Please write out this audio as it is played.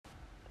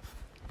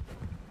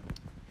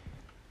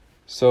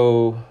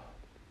So,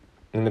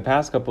 in the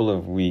past couple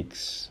of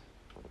weeks,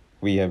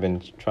 we have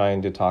been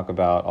trying to talk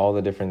about all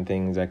the different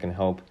things that can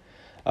help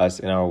us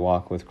in our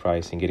walk with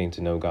Christ and getting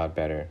to know God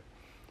better.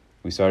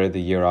 We started the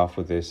year off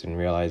with this and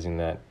realizing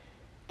that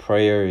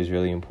prayer is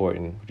really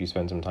important, which we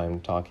spent some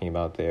time talking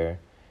about there. And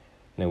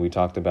then we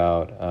talked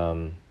about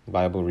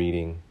Bible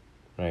reading,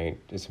 right?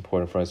 It's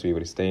important for us to be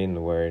able to stay in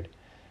the Word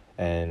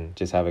and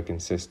just have a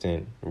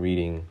consistent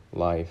reading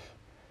life.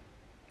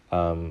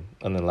 And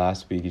then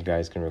last week, you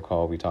guys can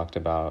recall, we talked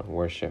about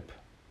worship,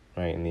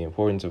 right? And the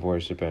importance of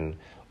worship and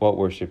what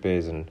worship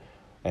is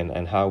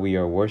and how we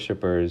are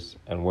worshipers,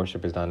 and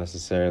worship is not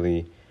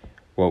necessarily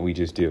what we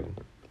just do,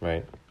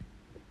 right?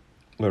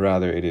 But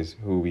rather it is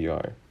who we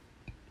are.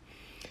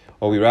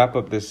 Well, we wrap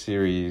up this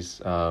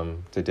series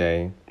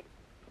today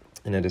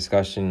in a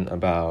discussion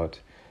about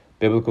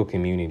biblical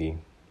community.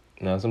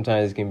 Now,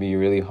 sometimes it can be a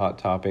really hot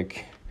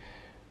topic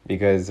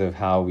because of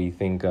how we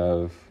think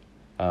of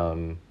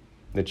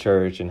the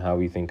church and how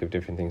we think of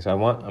different things. So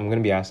I'm going to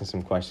be asking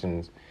some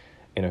questions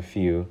in a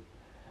few,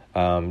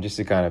 just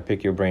to kind of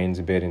pick your brains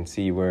a bit and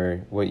see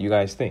what you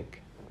guys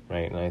think,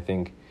 right? And I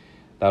think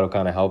that'll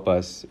kind of help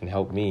us and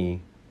help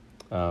me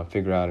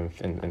figure out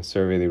and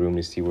survey the room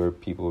to see where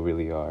people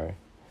really are,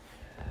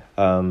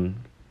 and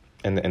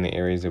the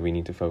areas that we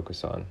need to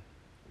focus on.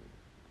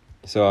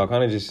 So I'll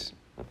kind of just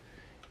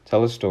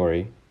tell a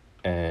story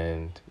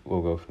and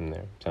we'll go from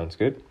there. Sounds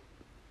good?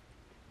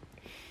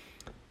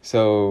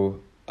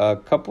 So a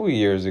couple of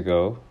years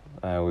ago,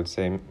 I would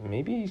say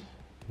maybe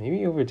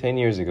over 10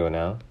 years ago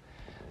now,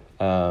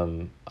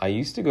 I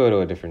used to go to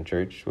a different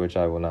church, which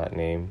I will not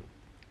name.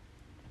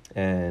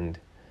 And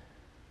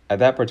at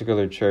that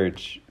particular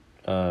church,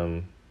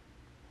 my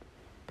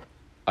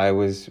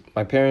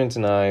parents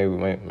and I,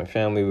 my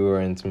family, we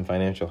were in some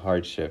financial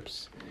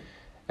hardships.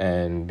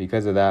 And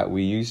because of that,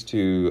 we used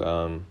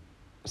to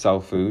sell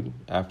food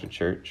after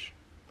church.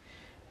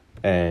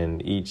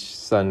 And each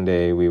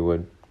Sunday we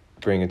would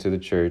bring it to the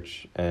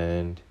church,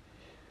 and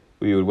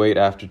we would wait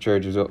after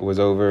church was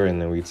over,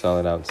 and then we'd sell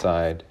it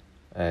outside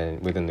and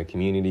within the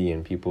community,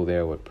 and people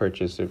there would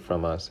purchase it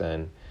from us,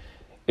 and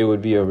it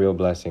would be a real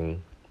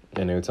blessing,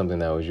 and it was something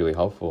that was really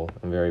helpful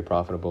and very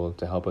profitable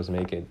to help us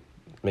make it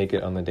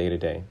on the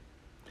day-to-day.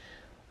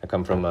 I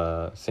come from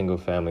a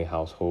single-family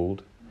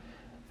household,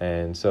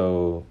 and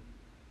so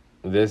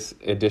this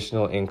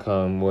additional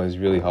income was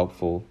really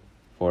helpful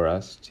for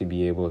us to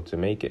be able to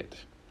make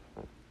it.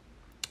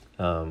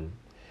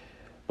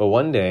 But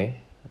one day,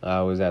 I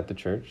was at the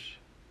church,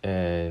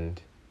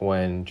 and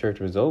when church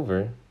was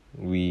over,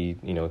 we,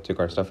 took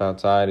our stuff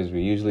outside as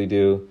we usually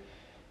do,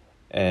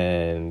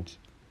 and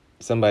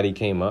somebody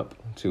came up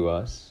to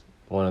us,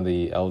 one of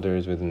the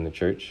elders within the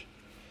church,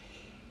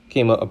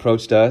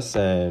 approached us,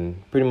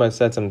 and pretty much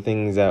said some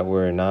things that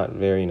were not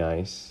very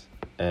nice,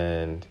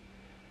 and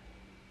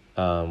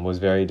was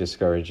very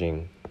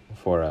discouraging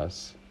for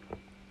us,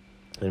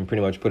 and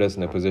pretty much put us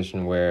in a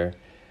position where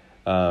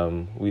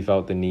we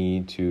felt the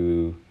need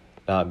to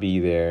not be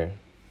there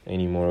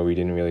anymore. We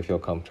didn't really feel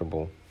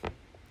comfortable.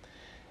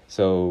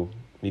 So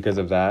because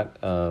of that,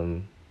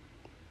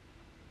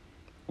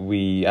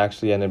 we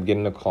actually ended up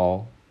getting a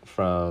call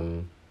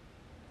from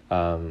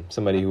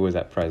somebody who was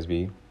at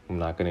Presby. I'm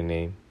not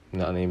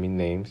naming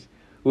names.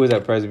 Who was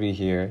at Presby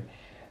here,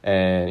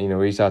 and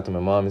reached out to my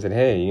mom and said,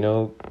 "Hey,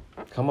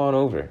 come on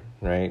over,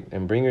 right,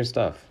 and bring your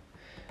stuff."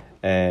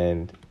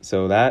 And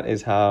so that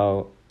is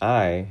how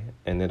I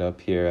ended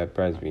up here at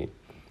Presby. If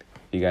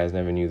you guys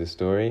never knew the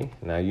story,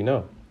 now you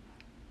know.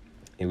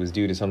 It was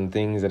due to some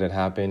things that had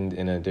happened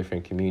in a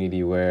different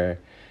community where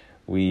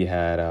we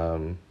had,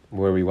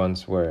 where we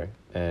once were,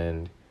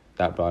 and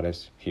that brought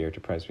us here to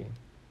Presby.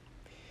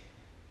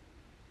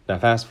 Now,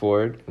 fast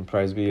forward in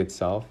Presby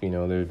itself,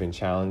 there have been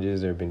challenges,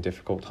 there have been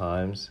difficult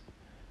times,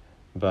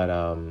 but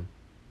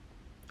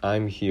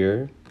I'm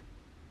here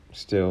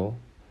still,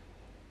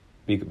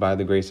 by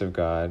the grace of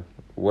God,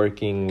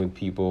 working with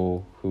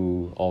people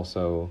who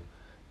also,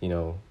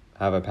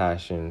 have a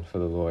passion for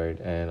the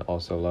Lord and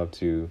also love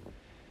to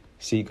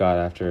seek God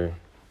after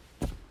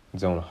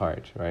his own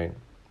heart, right?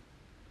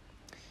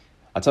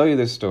 I'll tell you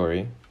this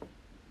story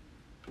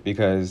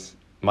because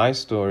my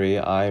story,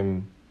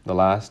 I'm the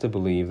last to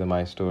believe that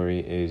my story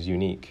is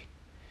unique.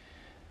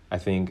 I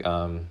think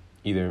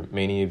either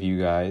many of you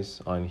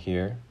guys on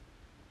here,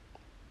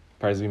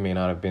 Presby may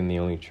not have been the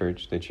only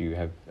church that you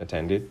have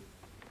attended.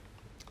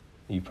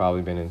 You've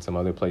probably been in some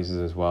other places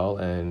as well,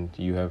 and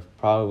you have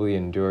probably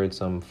endured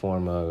some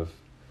form of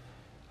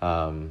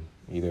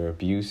either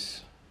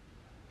abuse,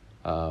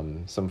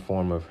 some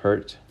form of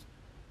hurt,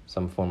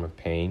 some form of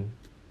pain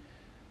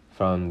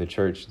from the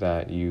church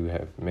that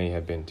you may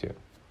have been to.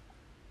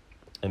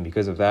 And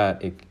because of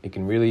that, it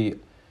can really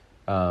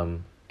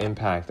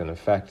impact and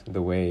affect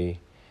the way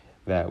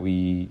that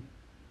we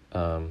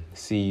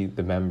see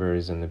the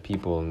members and the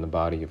people in the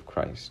body of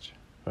Christ,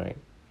 right?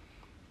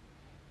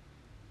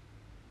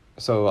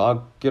 So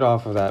I'll get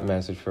off of that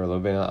message for a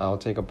little bit. I'll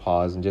take a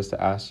pause and just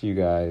to ask you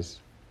guys,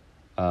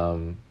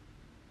 when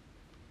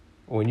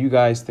you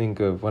guys think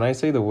of, when I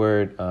say the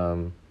word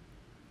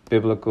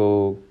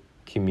biblical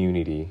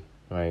community,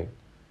 right?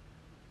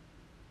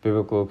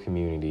 Biblical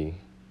community,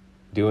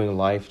 doing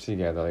life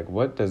together. Like,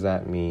 what does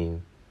that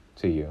mean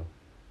to you?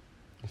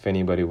 If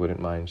anybody wouldn't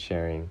mind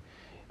sharing,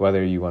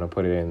 whether you want to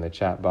put it in the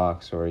chat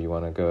box or you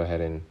want to go ahead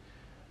and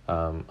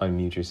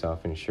unmute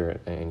yourself and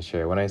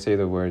share. When I say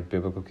the word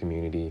biblical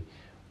community,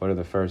 what are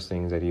the first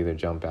things that either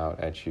jump out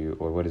at you,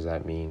 or what does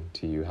that mean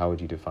to you? How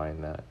would you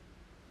define that?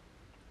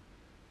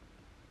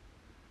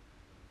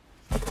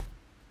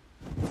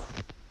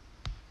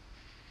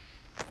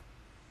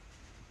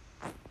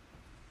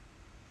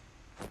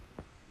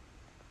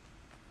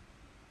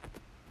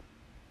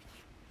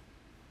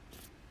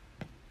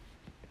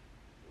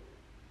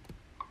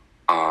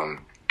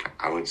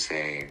 I would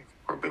say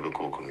for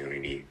biblical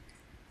community,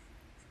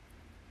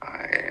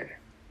 or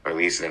at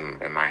least in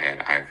my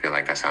head, I feel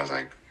like that sounds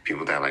like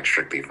people that like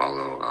strictly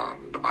follow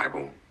the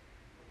Bible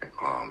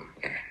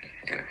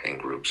in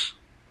groups.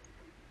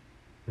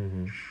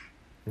 Mm-hmm.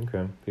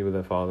 Okay. People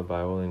that follow the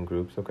Bible in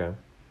groups. Okay.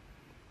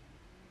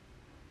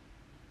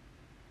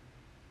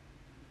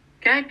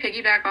 Can I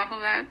piggyback off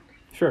of that?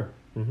 Sure.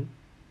 Mm-hmm.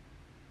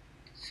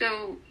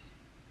 So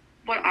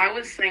what I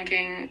was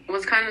thinking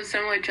was kind of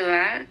similar to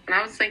that. And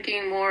I was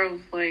thinking more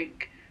of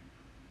like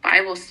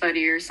Bible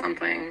study or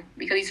something,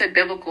 because you said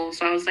biblical.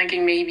 So I was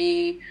thinking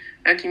maybe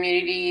a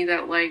community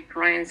that, like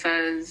Ryan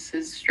says,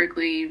 is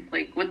strictly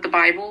like with the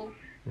Bible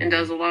and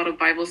does a lot of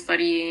Bible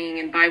studying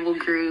and Bible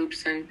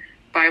groups and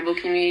Bible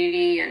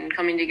community and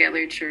coming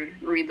together to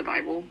read the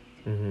Bible.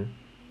 Mm-hmm.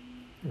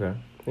 Okay.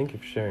 Thank you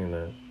for sharing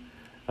that.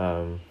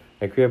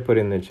 Akria put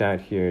in the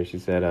chat here, she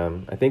said,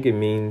 I think it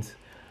means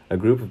a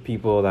group of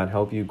people that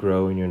help you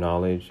grow in your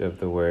knowledge of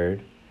the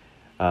Word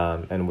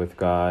and with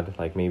God,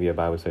 like maybe a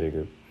Bible study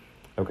group.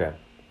 Okay.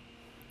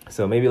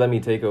 So maybe let me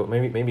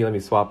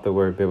swap the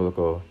word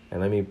biblical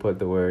and let me put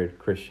the word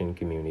Christian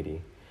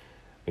community.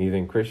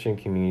 Even Christian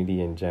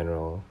community in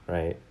general,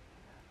 right?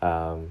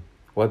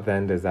 What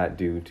then does that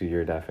do to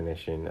your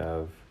definition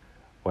of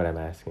what I'm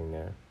asking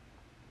there?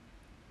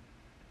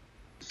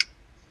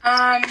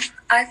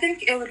 I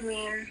think it would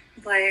mean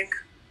like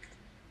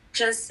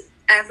just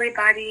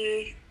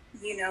everybody,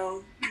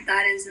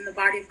 that is in the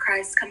body of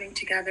Christ coming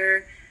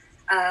together,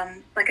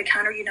 like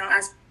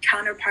as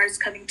counterparts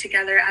coming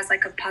together as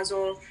like a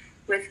puzzle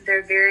with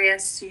their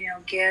various,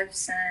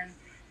 gifts and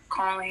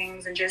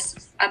callings, and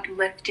just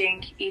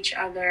uplifting each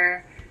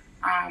other,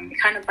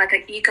 kind of like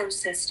an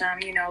ecosystem.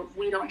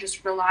 We don't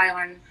just rely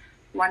on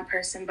one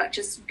person, but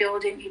just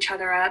building each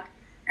other up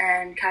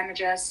and kind of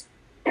just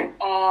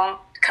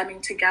all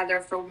coming together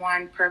for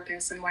one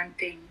purpose and one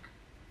thing.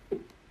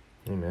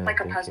 Amen. Like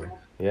a puzzle. You.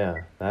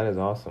 Yeah, that is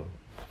awesome.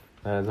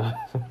 That is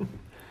awesome.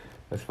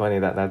 It's funny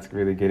that's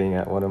really getting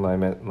at one of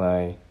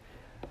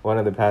one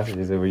of the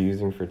passages that we're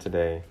using for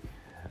today.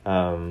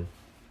 So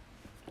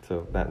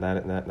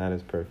that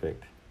is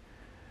perfect.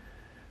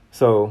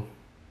 So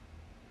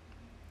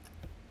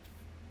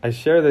I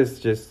share this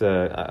just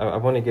I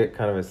want to get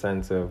kind of a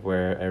sense of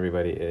where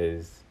everybody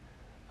is.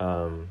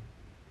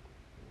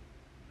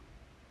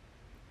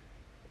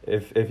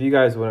 If you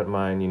guys wouldn't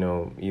mind,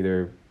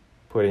 either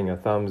putting a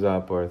thumbs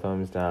up or a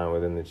thumbs down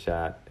within the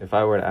chat. If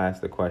I were to ask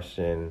the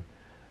question,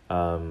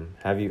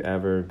 have you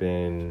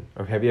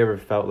ever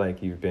felt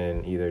like you've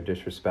been either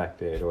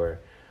disrespected or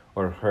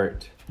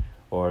hurt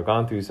or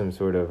gone through some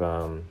sort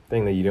of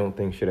thing that you don't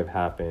think should have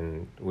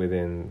happened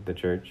within the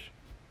church,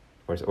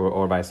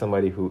 or by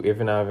somebody who, if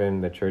not in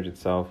the church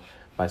itself,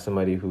 by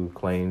somebody who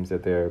claims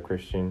that they're a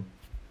Christian?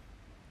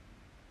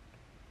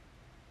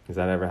 Has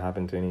that ever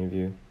happened to any of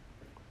you?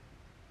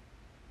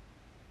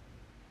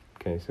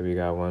 Okay, so we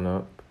got one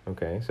up.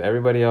 Okay, so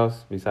everybody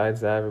else,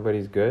 besides that,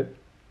 everybody's good?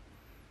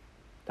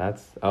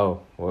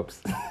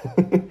 Whoops.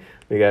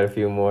 We got a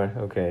few more.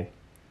 Okay.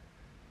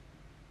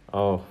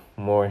 Oh,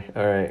 more.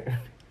 All right.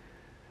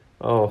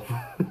 Oh,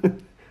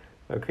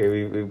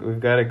 okay. We've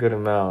got a good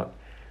amount,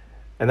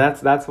 and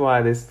that's why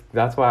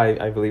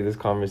I believe this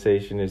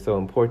conversation is so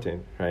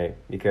important, right?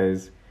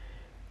 Because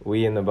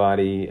we in the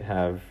body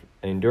have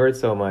endured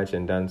so much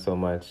and done so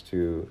much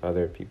to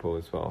other people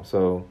as well.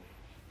 So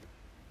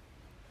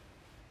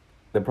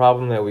the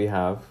problem that we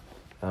have,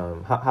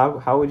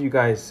 how would you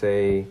guys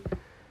say?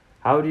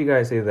 How would you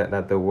guys say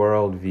that the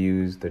world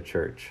views the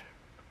church?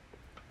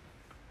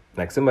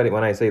 Like somebody,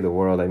 when I say the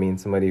world, I mean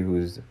somebody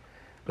who's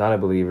not a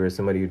believer,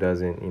 somebody who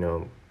doesn't,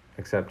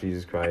 accept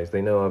Jesus Christ.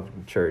 They know of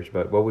church,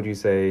 but what would you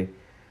say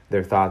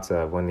their thoughts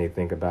of when they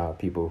think about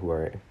people who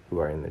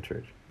are in the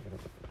church?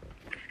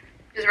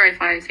 Is it right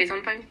if I say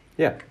something?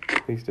 Yeah,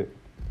 please do.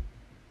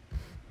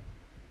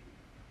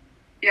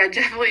 Yeah,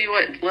 definitely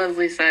what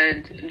Leslie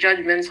said,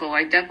 judgmental.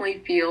 I definitely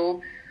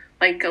feel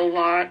like a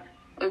lot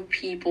of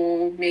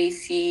people may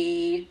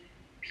see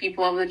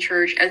people of the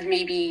church as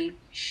maybe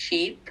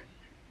sheep,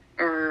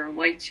 or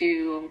like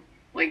to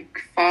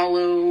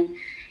follow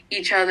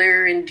each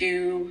other and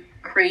do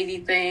crazy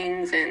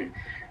things, and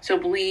so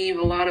believe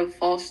a lot of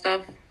false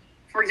stuff.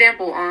 For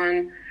example,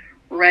 on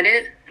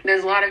Reddit,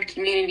 there's a lot of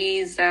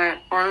communities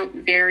that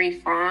aren't very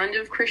fond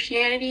of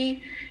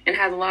Christianity and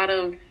has a lot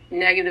of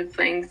negative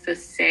things to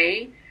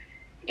say.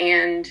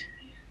 and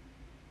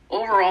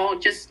overall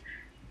just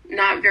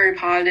not very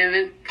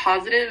positive.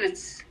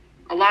 It's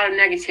a lot of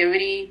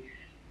negativity,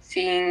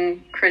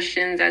 seeing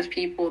Christians as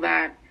people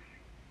that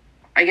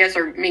I guess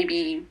are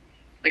maybe,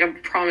 like, I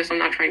promise I'm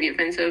not trying to be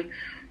offensive,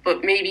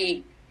 but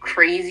maybe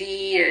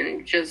crazy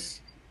and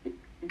just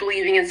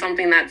believing in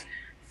something that's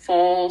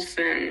false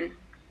and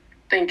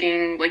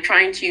thinking, like,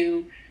 trying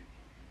to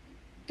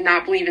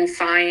not believe in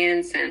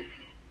science and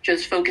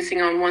just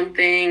focusing on one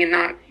thing and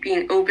not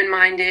being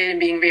open-minded and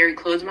being very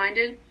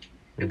closed-minded,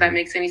 if that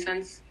makes any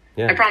sense.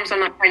 Yeah. I promise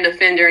I'm not trying to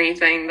offend or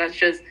anything. I was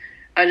just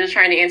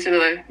trying to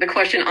answer the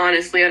question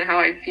honestly on how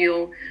I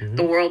feel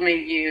the world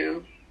may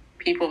view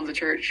people of the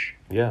church.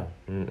 Yeah,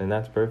 and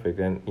that's perfect.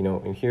 And,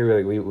 in here,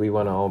 like, we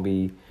want to all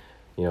be,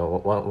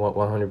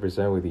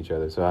 100% with each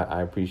other. So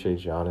I appreciate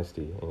your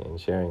honesty in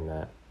sharing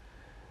that.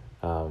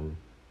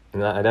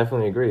 And I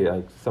definitely agree.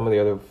 Like, some of the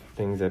other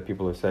things that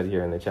people have said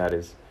here in the chat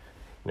is,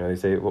 they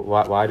say,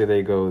 why do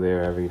they go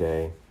there every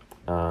day?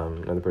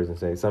 Another person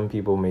say, some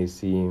people may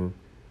see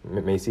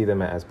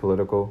them as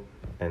political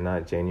and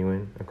not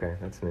genuine. Okay,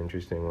 that's an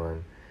interesting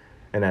one.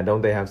 And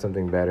don't they have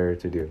something better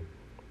to do,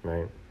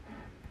 right?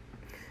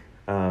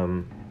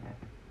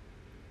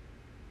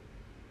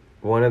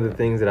 One of the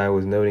things that I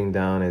was noting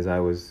down as I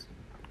was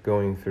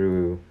going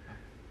through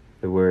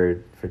the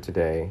word for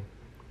today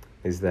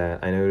is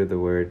that I noted the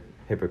word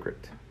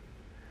hypocrite.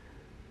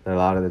 A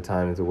lot of the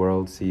times the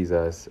world sees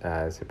us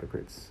as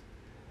hypocrites,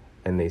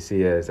 and they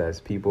see us as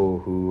people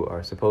who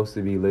are supposed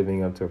to be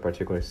living up to a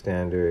particular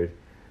standard,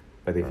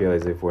 but they feel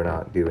as if we're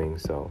not doing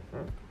so.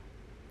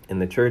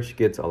 And the church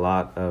gets a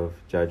lot of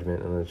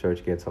judgment, and the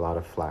church gets a lot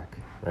of flack,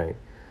 right?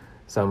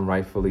 Some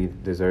rightfully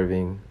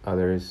deserving,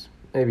 others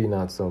maybe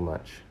not so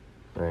much,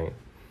 right?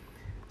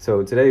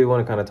 So today we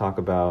want to kind of talk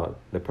about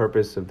the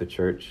purpose of the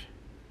church,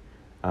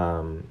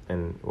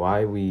 and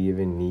why we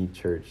even need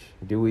church.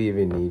 Do we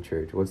even need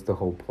church? What's the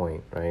whole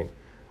point, right?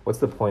 What's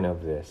the point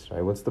of this,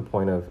 right? What's the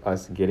point of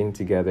us getting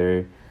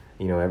together,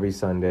 every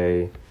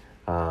Sunday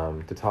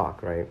to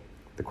talk, right?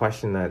 The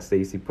question that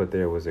Stacy put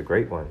there was a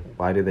great one.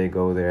 Why do they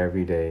go there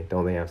every day?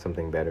 Don't they have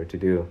something better to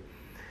do?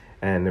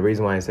 And the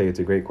reason why I say it's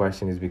a great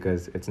question is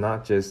because it's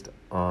not just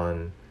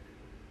on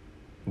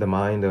the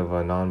mind of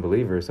a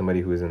non-believer,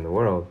 somebody who is in the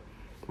world,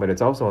 but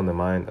it's also on the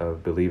mind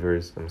of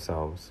believers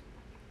themselves,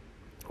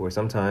 where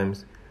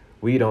sometimes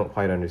we don't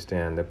quite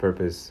understand the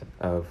purpose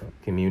of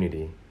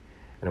community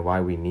and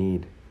why we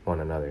need one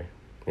another,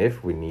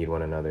 if we need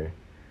one another.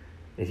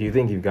 If you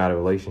think you've got a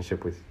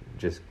relationship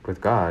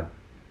with God,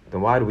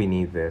 then why do we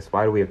need this?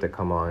 Why do we have to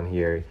come on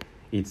here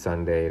each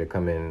Sunday to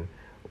come in,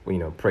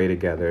 pray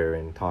together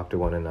and talk to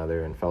one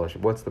another and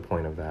fellowship? What's the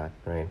point of that,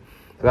 right?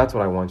 So that's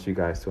what I want you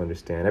guys to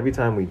understand. Every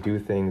time we do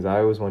things, I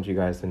always want you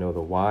guys to know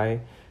the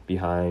why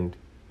behind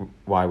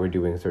why we're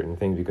doing certain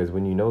things, because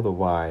when you know the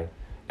why,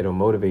 it'll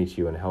motivate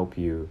you and help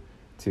you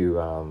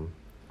to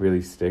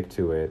really stick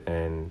to it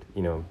and,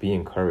 be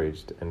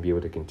encouraged and be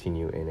able to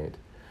continue in it.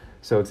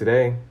 So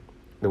today,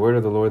 the word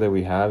of the Lord that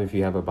we have, if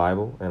you have a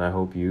Bible, and I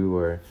hope you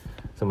or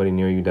somebody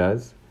near you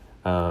does,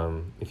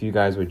 if you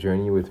guys would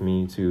journey with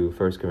me to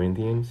 1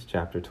 Corinthians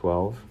chapter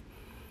 12,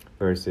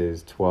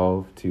 verses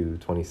 12 to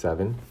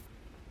 27.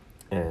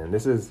 And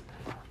this is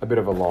a bit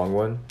of a long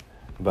one,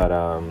 but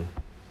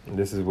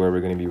this is where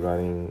we're going to be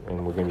running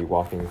and we're going to be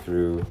walking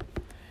through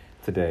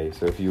today.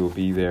 So if you will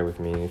be there with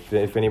me,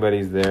 if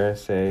anybody's there,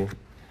 say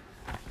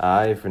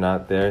aye. If you're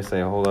not there,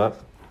 say hold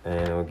up,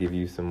 and we'll give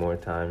you some more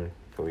time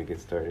before we get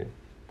started.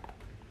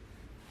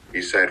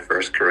 You said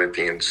 1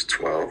 Corinthians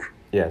 12?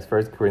 Yes,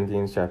 1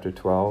 Corinthians chapter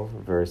 12,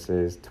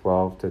 verses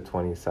 12 to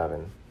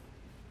 27.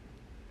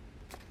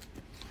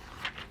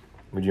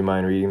 Would you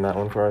mind reading that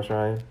one for us,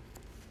 Ryan?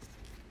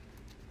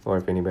 Or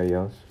if anybody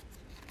else?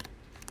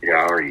 Yeah,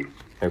 I'll read.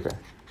 Okay,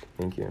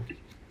 thank you.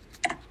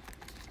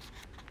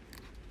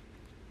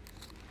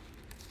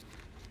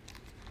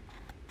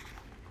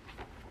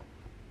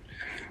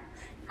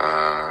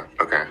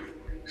 Okay.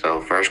 So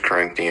 1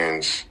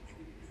 Corinthians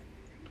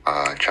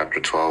chapter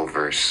 12,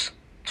 verse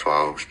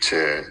 12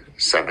 to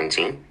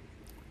 17.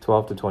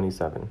 12 to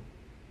 27.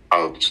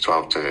 Oh,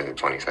 12 to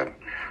 27.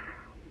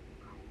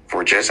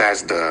 For just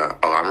as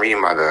I'm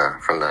reading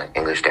from the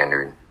English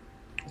Standard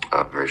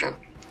Version.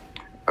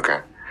 Okay.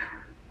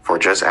 For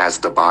just as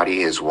the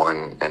body is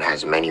one and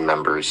has many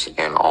members,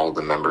 and all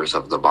the members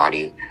of the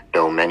body,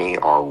 though many,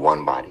 are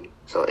one body,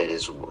 so it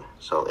is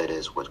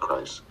with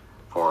Christ.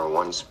 For in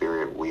one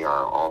Spirit we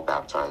are all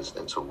baptized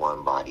into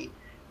one body,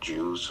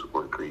 Jews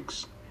or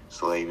Greeks,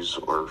 slaves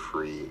or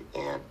free,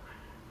 and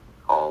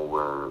all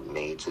were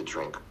made to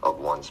drink of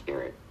one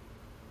Spirit.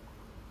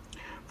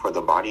 For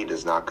the body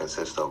does not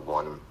consist of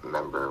one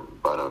member,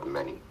 but of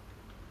many.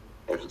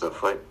 If the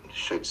foot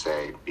should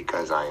say,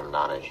 because I am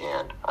not a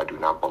hand, I do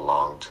not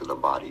belong to the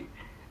body,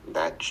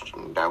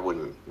 that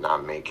would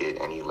not make it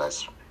any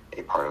less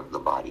a part of the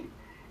body.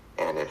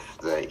 And if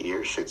the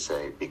ear should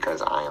say,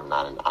 because I am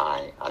not an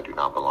eye, I do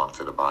not belong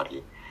to the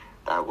body,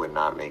 that would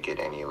not make it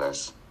any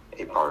less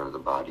a part of the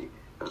body.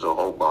 If the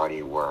whole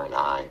body were an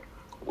eye,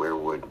 where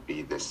would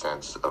be the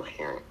sense of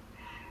hearing?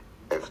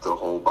 If the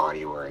whole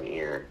body were an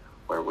ear,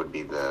 where would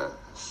be the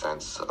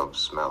sense of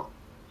smell?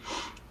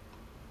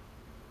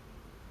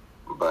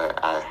 But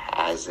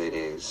as it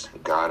is,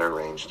 God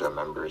arranged the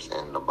members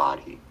in the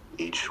body,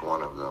 each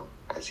one of them,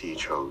 as he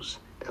chose.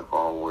 If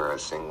all were a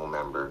single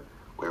member,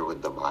 where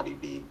would the body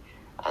be?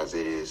 As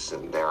it is,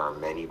 there are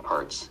many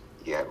parts,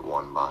 yet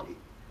one body.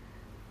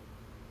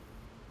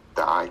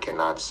 The eye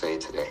cannot say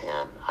to the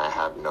hand, I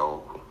have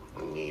no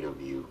need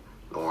of you,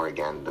 nor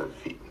again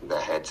the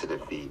head to the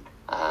feet,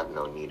 I have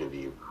no need of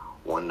you.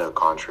 On the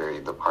contrary,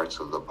 the parts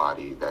of the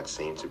body that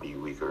seem to be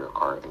weaker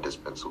are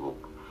indispensable,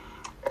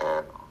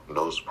 and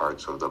those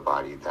parts of the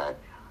body that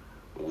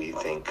we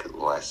think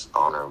less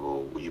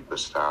honorable, we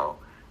bestow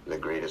the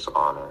greatest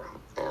honor,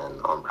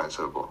 and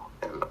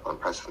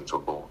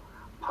unpresentable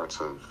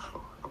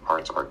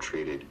parts are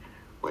treated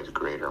with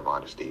greater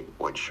modesty,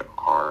 which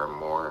are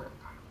more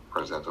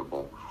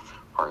presentable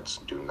parts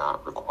do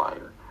not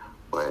require.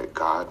 But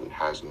God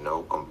has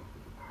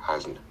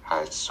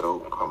so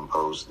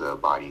composed the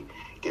body,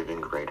 giving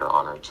greater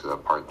honor to the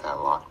part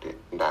that lacked it,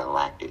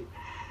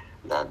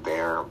 that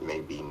there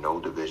may be no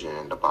division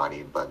in the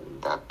body, but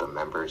that the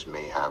members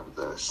may have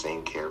the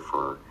same care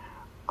for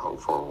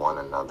one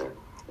another.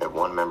 If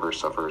one member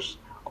suffers,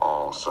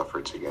 all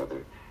suffer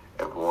together.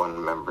 If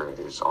one member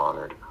is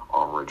honored,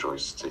 all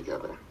rejoice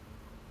together.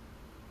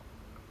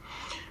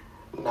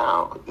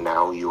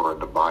 Now you are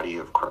the body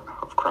of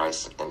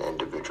Christ and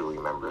individually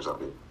members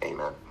of it.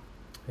 Amen.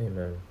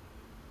 Amen.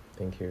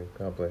 Thank you.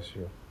 God bless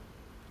you.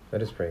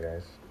 Let us pray,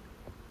 guys.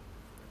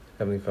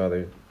 Heavenly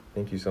Father,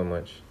 thank you so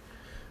much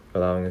for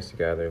allowing us to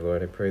gather.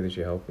 Lord, I pray that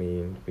you help me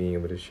in being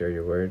able to share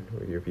your word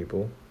with your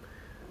people,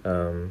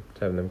 to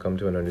have them come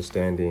to an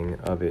understanding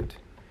of it,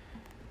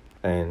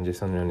 and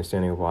just an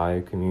understanding of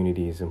why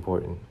community is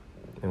important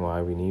and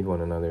why we need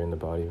one another in the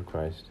body of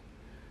Christ.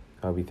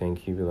 God, we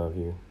thank you. We love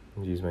you.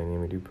 In Jesus' mighty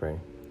name we do pray.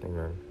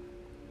 Amen.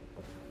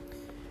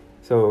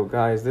 So,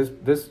 guys,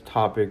 this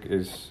topic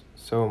is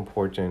so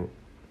important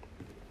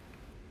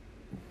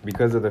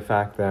because of the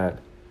fact that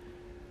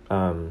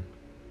I'm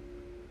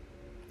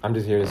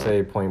just here to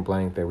say point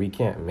blank that we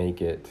can't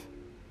make it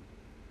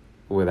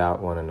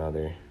without one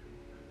another.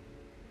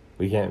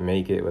 We can't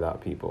make it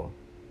without people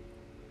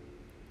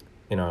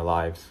in our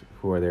lives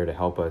who are there to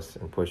help us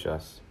and push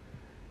us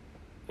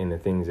in the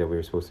things that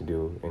we're supposed to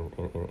do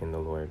in the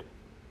Lord.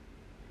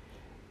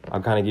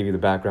 I'll kind of give you the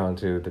background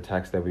to the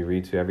text that we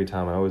read to every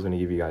time. I always want to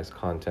give you guys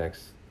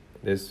context.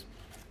 This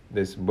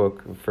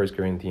book, 1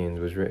 Corinthians,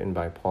 was written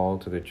by Paul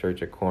to the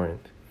church at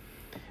Corinth.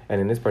 And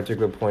in this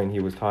particular point, he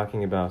was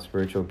talking about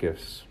spiritual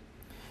gifts.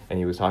 And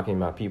he was talking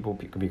about people,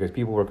 because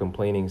people were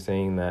complaining,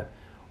 saying that,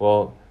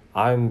 well,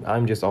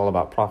 I'm just all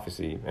about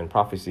prophecy, and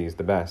prophecy is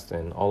the best,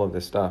 and all of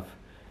this stuff.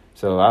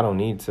 So I don't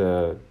need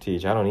to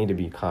teach. I don't need to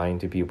be kind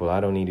to people. I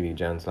don't need to be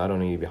gentle. I don't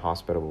need to be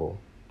hospitable,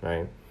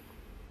 right?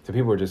 So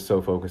people were just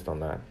so focused on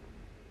that.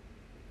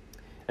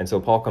 And so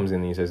Paul comes in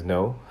and he says,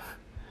 no,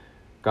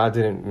 God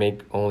didn't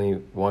make only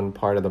one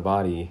part of the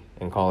body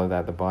and call it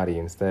that the body.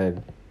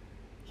 Instead,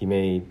 he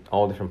made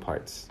all different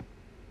parts.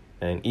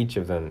 And each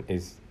of them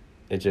is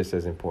just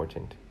as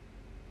important.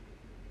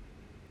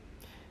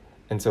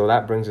 And so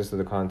that brings us to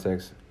the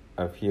context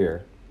of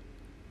here,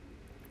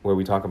 where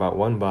we talk about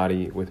one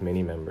body with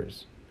many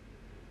members.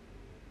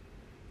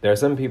 There are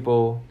some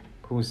people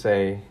who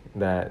say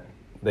that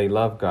they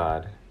love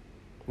God.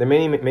 There are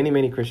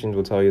many Christians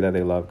will tell you that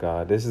they love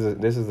God. This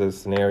is a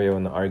scenario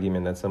in the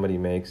argument that somebody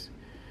makes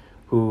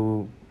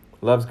who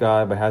loves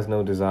God but has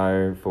no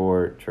desire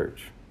for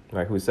church,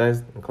 right? Who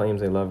says and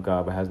claims they love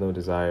God but has no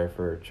desire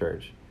for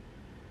church.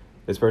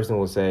 This person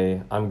will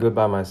say, I'm good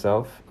by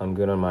myself. I'm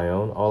good on my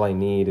own. All I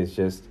need is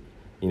just,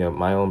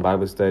 my own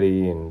Bible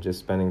study and just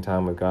spending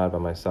time with God by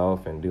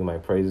myself and do my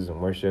praises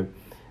and worship.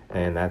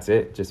 And that's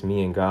it. Just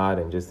me and God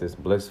and just this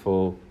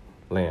blissful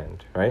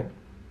land, right?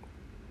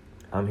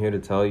 I'm here to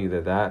tell you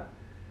that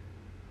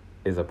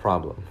is a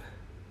problem.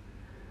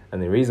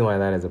 And the reason why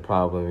that is a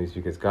problem is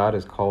because God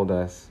has called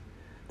us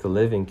to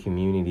live in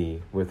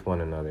community with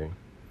one another.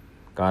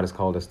 God has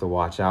called us to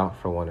watch out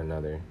for one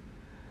another.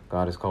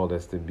 God has called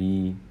us to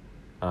be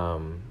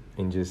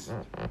in just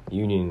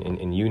union,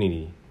 in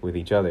unity with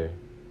each other,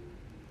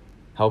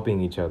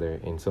 helping each other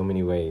in so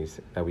many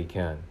ways that we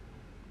can.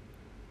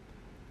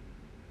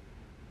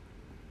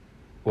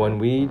 When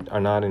we are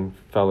not in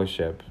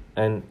fellowship,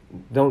 and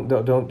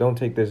don't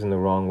take this in the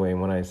wrong way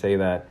when I say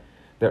that,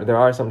 there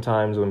are some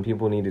times when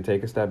people need to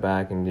take a step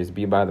back and just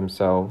be by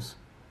themselves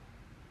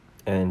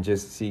and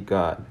just seek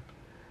God,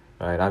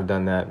 right? I've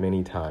done that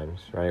many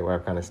times, right, where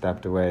I've kind of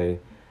stepped away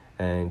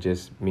and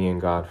just me and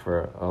God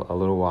for a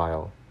little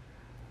while.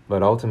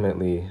 But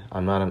ultimately,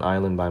 I'm not an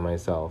island by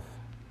myself,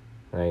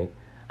 right?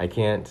 I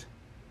can't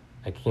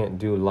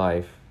do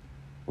life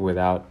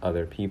without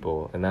other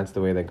people. And that's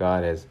the way that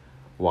God has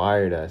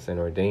wired us and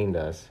ordained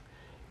us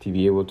to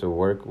be able to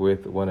work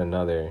with one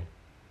another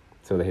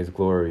so that his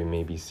glory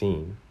may be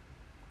seen.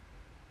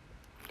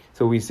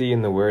 So we see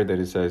in the word that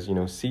it says,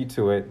 see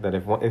to it that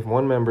if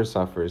one member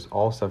suffers,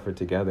 all suffer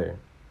together.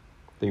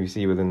 Then you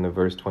see within the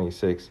verse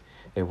 26,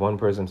 If one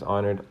person's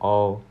honored,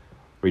 all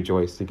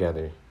rejoice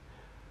together.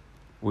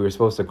 We were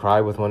supposed to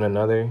cry with one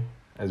another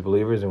as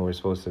believers, and we're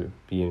supposed to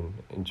be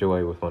in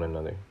joy with one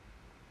another.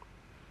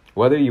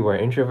 Whether you are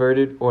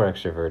introverted or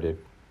extroverted,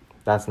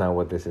 that's not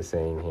what this is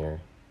saying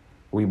here.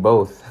 We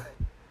both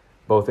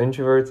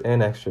introverts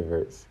and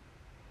extroverts,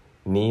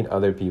 need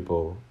other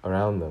people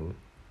around them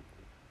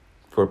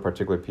for a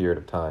particular period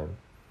of time.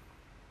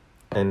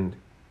 And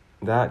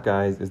that,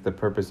 guys, is the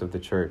purpose of the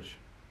church.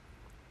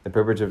 The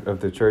purpose of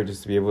the church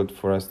is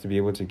for us to be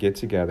able to get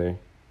together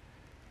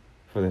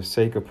for the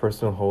sake of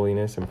personal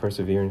holiness and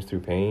perseverance through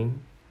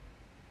pain,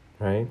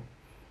 right?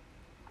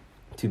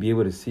 To be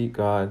able to seek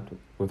God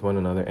with one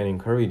another and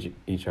encourage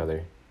each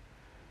other.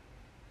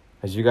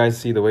 As you guys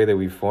see the way that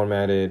we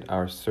formatted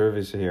our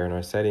service here and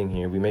our setting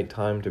here, we make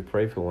time to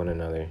pray for one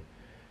another.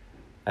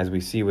 As we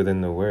see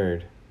within the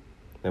Word,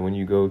 that when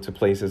you go to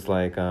places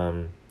like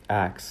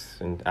Acts,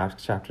 in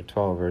Acts chapter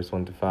 12, verse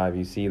 1 to 5,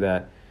 you see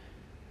that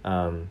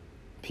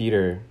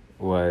Peter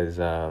was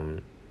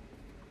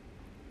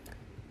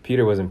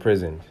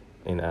imprisoned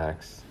in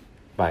Acts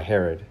by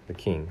Herod the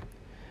king,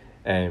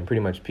 and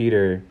pretty much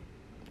Peter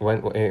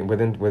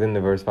within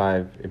the verse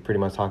 5, it pretty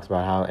much talks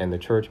about how and the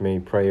church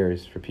made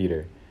prayers for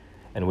Peter,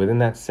 and within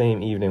that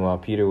same evening while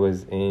Peter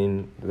was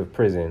in the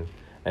prison,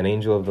 an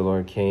angel of the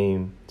Lord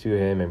came to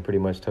him and pretty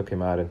much took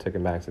him out and took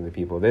him back to the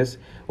people. This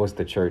was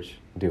the church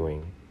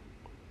doing,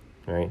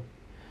 right?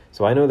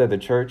 So I know that the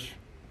church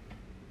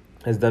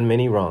has done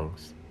many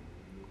wrongs.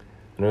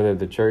 I know that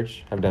the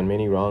church have done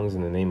many wrongs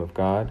in the name of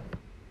God.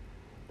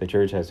 The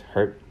church has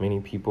hurt many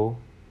people.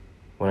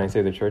 When I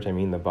say the church, I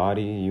mean the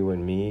body, you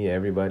and me,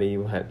 everybody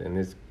in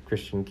this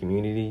Christian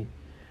community,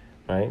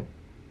 right?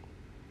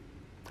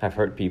 Have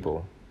hurt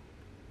people.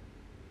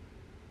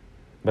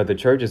 But the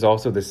church is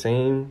also the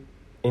same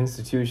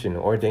institution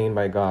ordained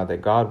by God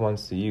that God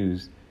wants to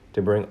use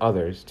to bring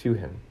others to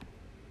him.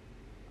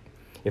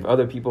 If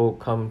other people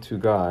come to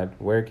God,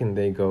 where can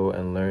they go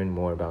and learn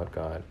more about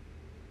God?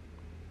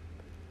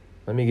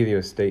 Let me give you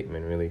a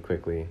statement really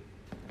quickly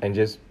and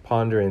just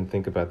ponder and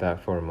think about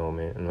that for a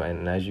moment.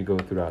 And as you go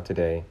throughout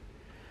today,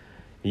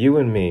 you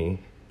and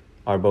me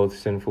are both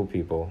sinful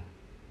people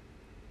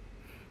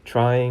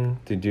trying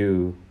to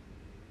do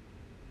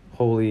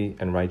holy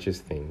and righteous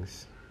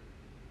things.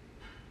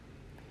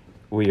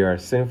 We are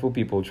sinful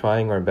people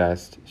trying our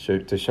best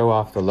to show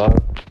off the love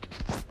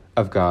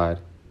of God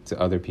to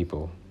other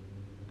people.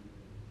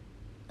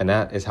 And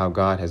that is how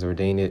God has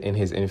ordained it in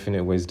his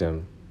infinite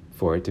wisdom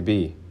for it to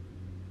be.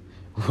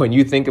 When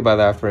you think about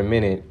that for a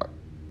minute,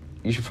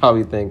 you should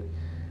probably think,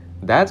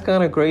 that's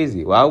kind of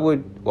crazy. Why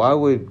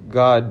would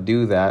God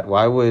do that?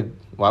 Why would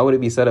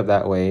it be set up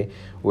that way,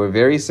 where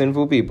very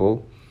sinful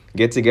people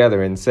get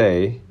together and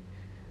say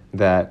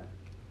that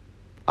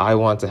I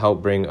want to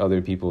help bring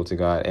other people to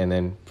God and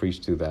then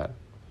preach to that?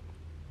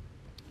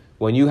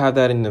 When you have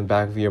that in the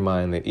back of your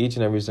mind, that each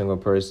and every single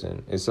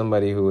person is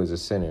somebody who is a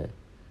sinner,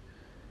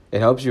 it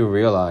helps you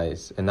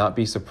realize and not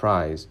be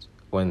surprised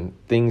when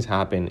things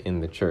happen in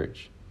the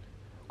church.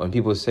 When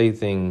people say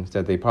things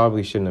that they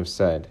probably shouldn't have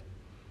said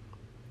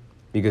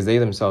because they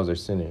themselves are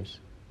sinners.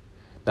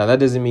 Now, that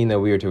doesn't mean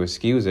that we are to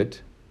excuse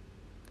it,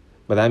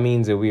 but that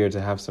means that we are to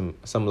have some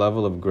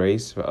level of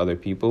grace for other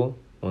people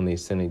when they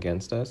sin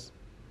against us.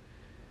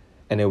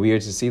 And that we are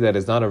to see that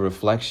it's not a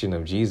reflection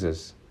of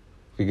Jesus,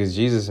 because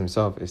Jesus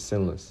himself is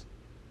sinless.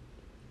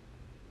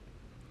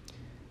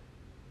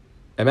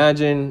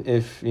 Imagine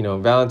if,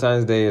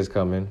 Valentine's Day is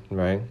coming,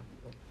 right?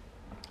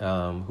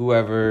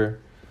 Whoever,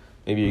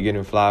 maybe you're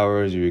getting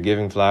flowers or you're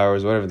giving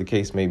flowers, whatever the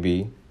case may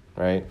be,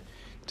 right?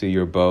 To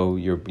your beau,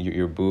 your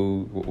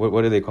boo.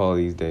 What do they call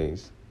these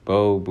days?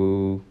 Beau,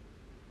 boo.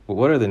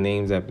 What are the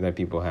names that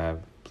people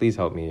have? Please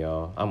help me,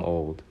 y'all. I'm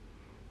old.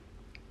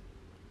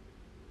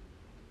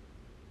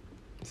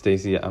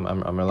 Stacy, I'm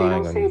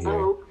relying on you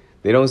here.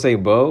 They don't say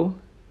beau?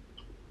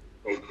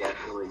 They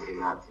definitely do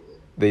not say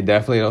it. They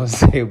definitely don't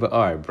say beau.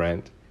 All right,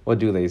 Brent. What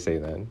do they say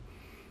then?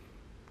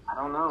 I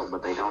don't know,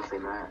 but they don't say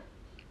that.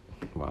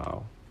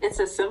 Wow. It's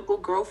a simple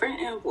girlfriend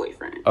and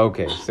boyfriend.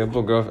 Okay,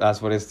 simple girlfriend.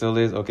 That's what it still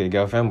is? Okay,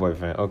 girlfriend,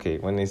 boyfriend. Okay,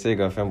 when they say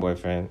girlfriend,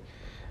 boyfriend,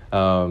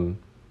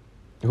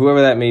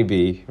 whoever that may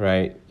be,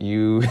 right?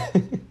 You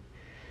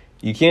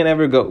can't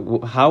ever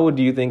go. How would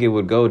you think it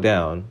would go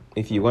down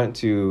if you went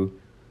to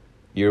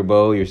your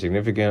beau, your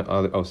significant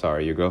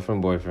other, your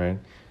girlfriend, boyfriend,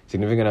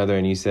 significant other,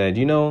 and you said,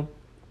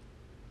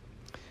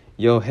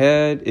 your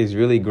head is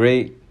really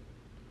great,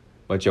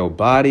 but your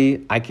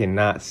body, I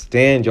cannot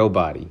stand your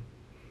body.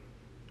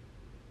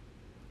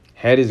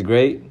 Head is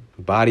great,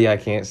 body I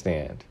can't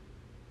stand.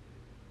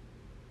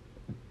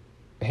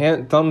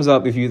 Thumbs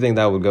up if you think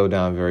that would go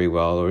down very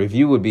well, or if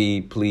you would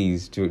be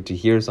pleased to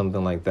hear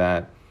something like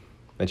that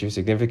your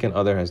significant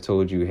other has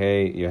told you,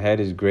 hey, your head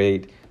is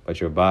great,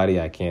 but your body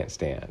I can't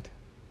stand.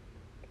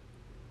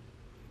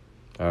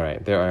 All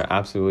right, there are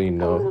absolutely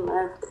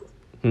no...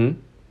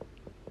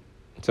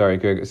 Sorry,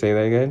 could I say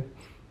that again?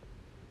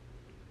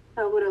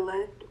 I would have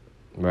left.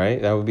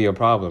 Right? That would be a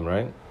problem,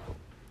 right?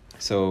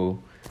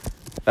 So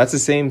That's the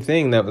same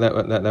thing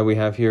that we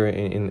have here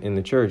in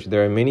the church.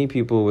 There are many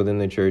people within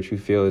the church who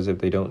feel as if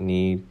they don't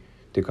need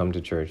to come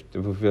to church,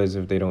 who feel as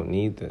if they don't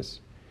need this.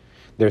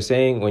 They're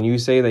saying, when you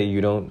say that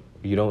you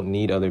don't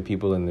need other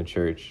people in the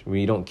church, when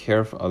you don't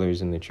care for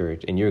others in the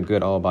church, and you're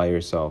good all by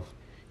yourself,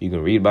 you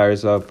can read by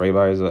yourself, pray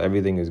by yourself,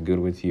 everything is good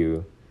with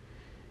you.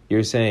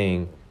 You're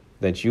saying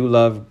that you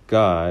love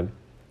God,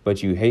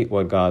 but you hate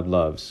what God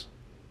loves.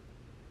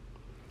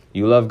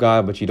 You love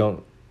God, but you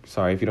don't,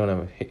 if you don't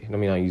have, let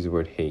me not use the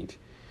word hate,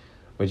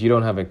 but you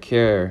don't have a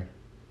care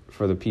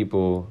for the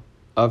people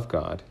of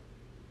God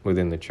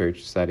within the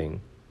church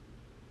setting.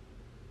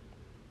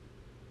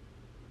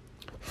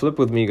 Flip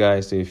with me,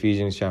 guys, to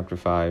Ephesians chapter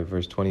 5,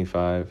 verse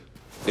 25.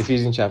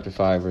 Ephesians chapter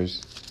 5,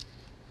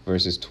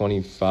 verses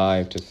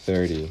 25 to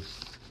 30.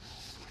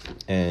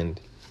 And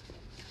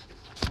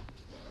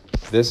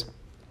this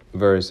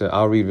verse,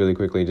 I'll read really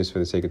quickly just for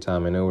the sake of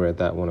time. I know we're at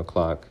that 1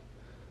 o'clock.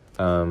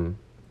 The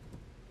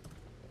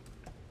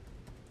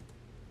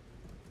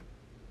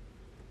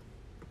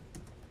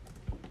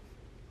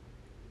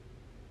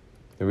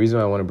reason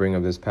why I want to bring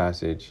up this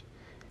passage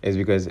is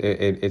because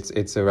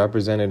it's a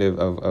representative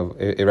of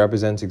it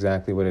represents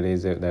exactly what it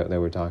is that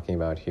we're talking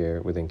about here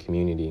within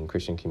community and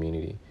Christian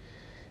community.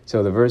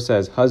 So the verse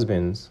says,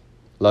 "Husbands,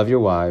 love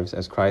your wives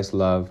as Christ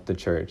loved the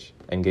church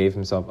and gave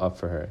himself up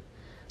for her,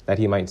 that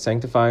he might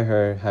sanctify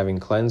her, having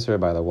cleansed her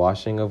by the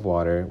washing of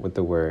water with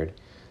the word,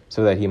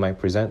 so that he might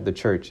present the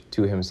church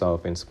to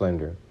himself in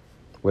splendor,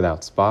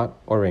 without spot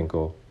or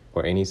wrinkle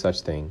or any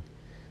such thing,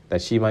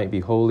 that she might be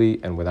holy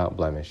and without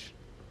blemish.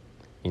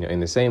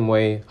 In the same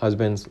way,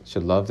 husbands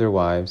should love their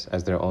wives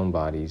as their own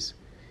bodies.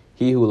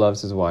 He who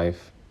loves his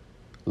wife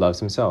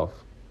loves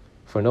himself.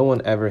 For no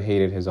one ever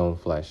hated his own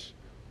flesh,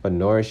 but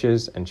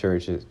nourishes and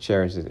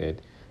cherishes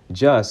it,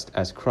 just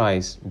as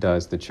Christ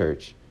does the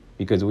church,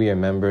 because we are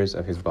members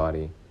of his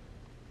body."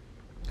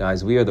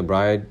 Guys, we are the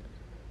bride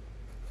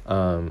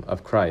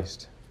of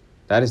Christ.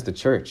 That is the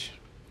church.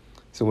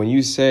 So when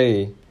you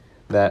say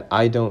that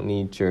I don't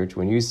need church,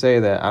 when you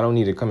say that I don't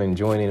need to come and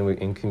join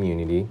in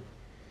community,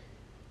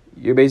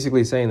 you're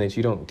basically saying that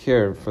you don't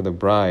care for the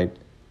bride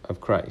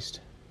of Christ.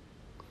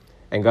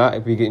 And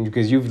God,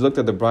 because you've looked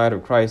at the bride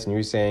of Christ and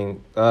you're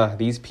saying,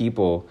 these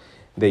people,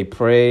 they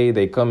pray,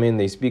 they come in,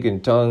 they speak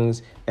in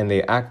tongues, and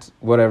they act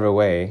whatever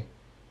way,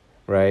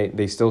 right?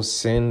 They still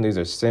sin. These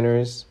are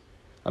sinners.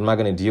 I'm not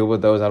going to deal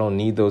with those. I don't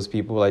need those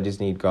people. I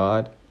just need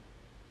God.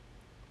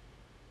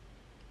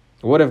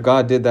 What if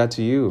God did that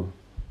to you?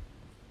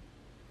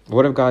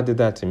 What if God did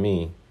that to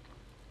me?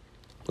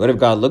 What if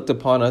God looked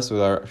upon us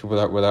with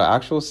our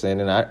actual sin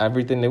and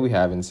everything that we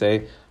have and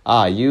say,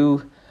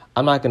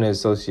 I'm not going to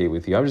associate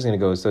with you. I'm just going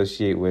to go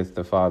associate with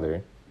the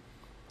Father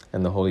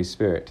and the Holy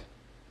Spirit.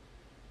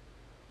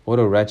 What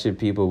a wretched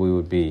people we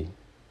would be.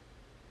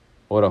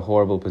 What a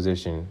horrible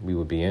position we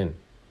would be in.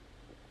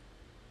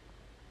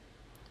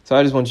 So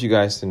I just want you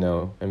guys to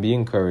know and be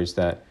encouraged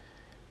that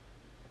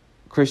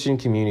Christian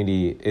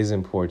community is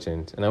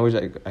important. And I wish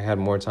I had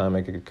more time.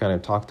 I could kind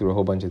of talk through a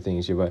whole bunch of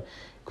things here, but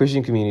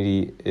Christian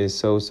community is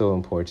so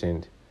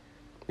important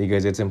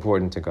because it's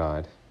important to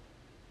God.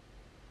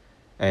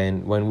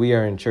 And when we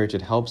are in church,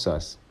 it helps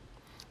us.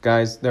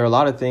 Guys, there are a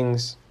lot of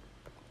things,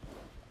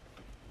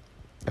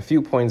 a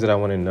few points that I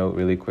want to note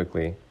really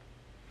quickly.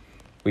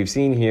 We've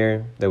seen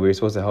here that we're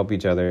supposed to help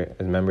each other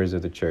as members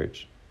of the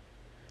church.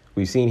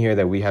 We've seen here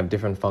that we have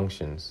different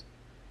functions.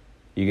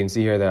 You can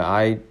see here that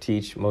I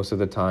teach most of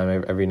the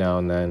time, every now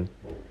and then.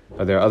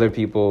 There are other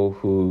people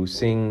who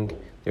sing.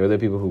 There are other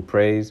people who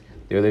praise.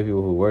 There are other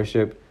people who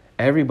worship.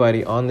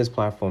 Everybody on this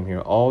platform here,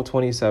 all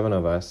 27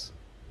 of us,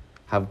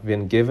 have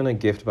been given a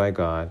gift by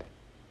God.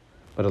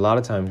 But a lot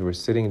of times we're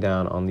sitting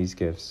down on these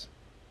gifts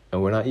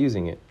and we're not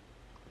using it.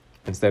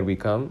 Instead, we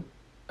come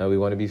and we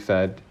want to be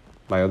fed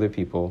by other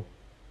people.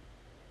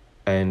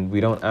 And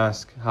we don't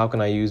ask, how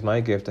can I use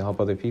my gift to help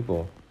other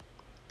people?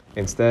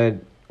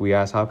 Instead, we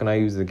ask, how can I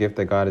use the gift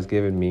that God has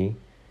given me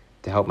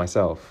to help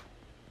myself?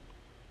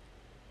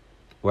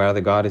 Rather,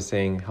 God is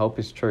saying, help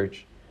his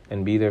church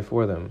and be there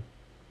for them.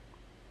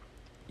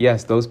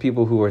 Yes, those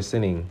people who are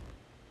sinning.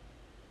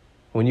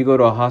 When you go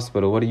to a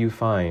hospital, what do you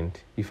find?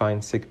 You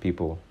find sick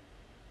people.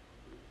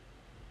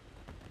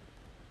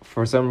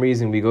 For some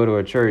reason, we go to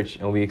a church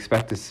and we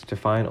expect to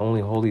find only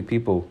holy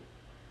people.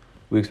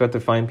 We expect to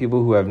find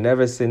people who have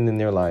never sinned in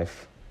their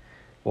life.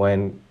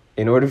 When,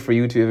 in order for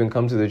you to even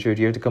come to the church,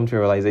 you have to come to a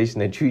realization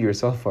that you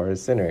yourself are a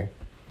sinner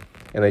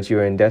and that you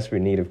are in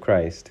desperate need of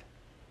Christ.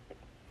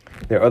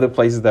 There are other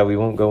places that we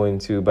won't go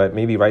into, but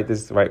maybe write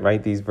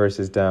these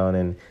verses down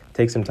and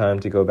take some time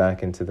to go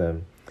back into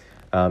them.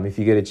 If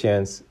you get a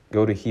chance,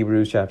 go to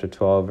Hebrews chapter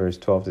 12, verse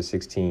 12 to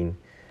 16,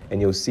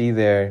 and you'll see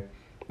there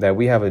that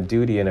we have a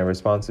duty and a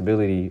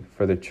responsibility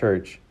for the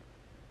church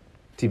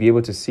to be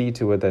able to see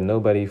to it that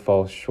nobody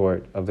falls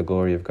short of the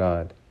glory of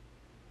God.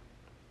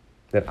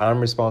 That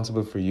I'm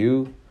responsible for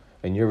you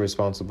and you're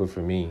responsible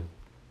for me.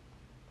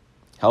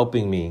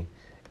 Helping me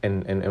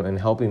and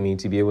helping me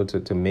to be able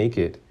to make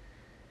it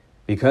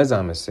because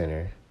I'm a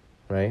sinner,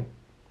 right?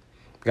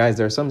 Guys,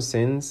 there are some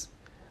sins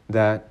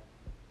that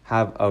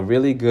have a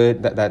really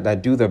good,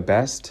 that do their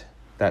best,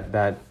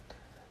 that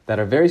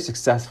are very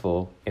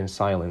successful in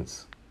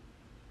silence.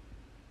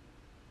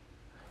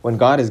 When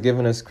God has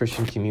given us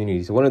Christian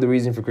communities, one of the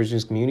reasons for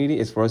Christian community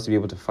is for us to be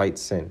able to fight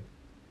sin.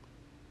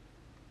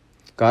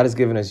 God has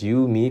given us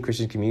you, me,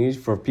 Christian communities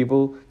for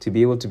people to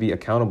be able to be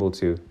accountable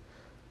to.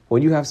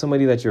 When you have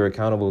somebody that you're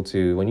accountable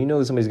to, when you know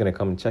that somebody's going to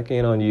come and check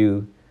in on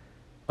you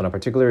on a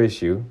particular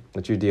issue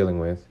that you're dealing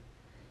with,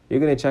 you're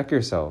going to check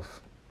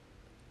yourself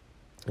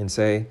and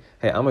say,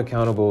 hey, I'm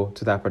accountable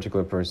to that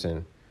particular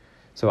person.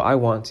 So I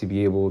want to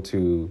be able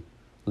to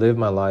live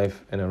my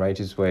life in a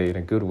righteous way, in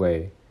a good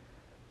way,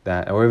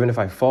 or even if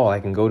I fall, I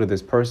can go to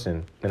this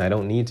person and I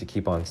don't need to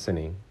keep on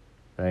sinning,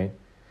 right?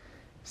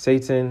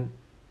 Satan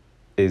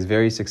is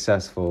very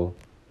successful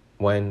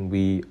when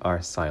we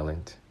are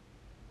silent.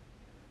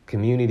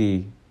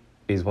 Community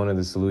is one of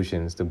the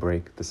solutions to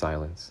break the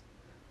silence.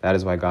 That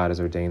is why God has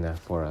ordained that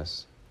for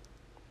us.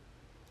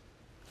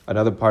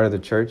 Another part of the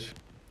church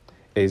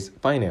is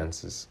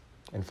finances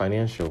and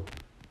financial.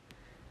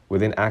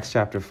 Within Acts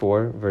chapter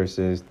 4,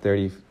 verses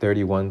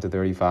 31 to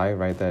 35,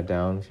 write that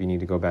down if you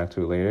need to go back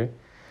to it later.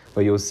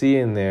 But you'll see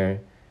in there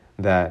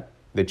that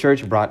the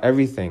church brought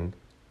everything.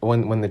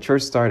 When the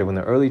church started, when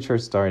the early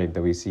church started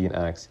that we see in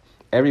Acts,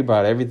 everyone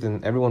brought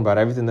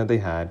everything that they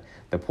had.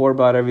 The poor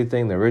brought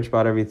everything, the rich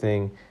brought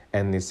everything,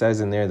 and it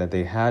says in there that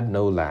they had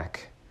no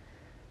lack.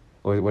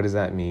 What does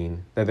that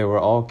mean? That they were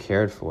all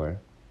cared for.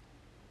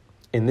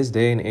 In this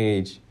day and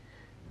age,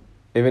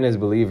 even as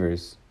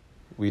believers,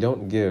 we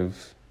don't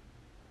give,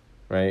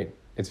 right?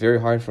 It's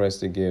very hard for us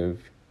to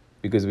give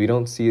because we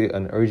don't see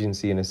an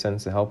urgency in a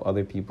sense to help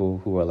other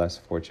people who are less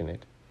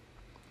fortunate.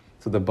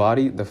 So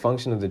the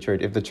function of the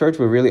church, if the church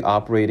were really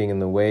operating in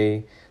the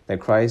way that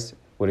Christ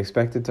would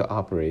expect it to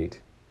operate,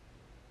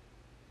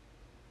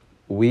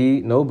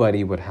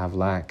 nobody would have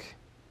lack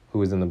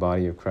who is in the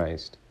body of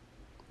Christ,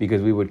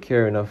 because we would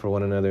care enough for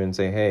one another and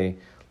say, hey,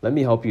 let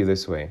me help you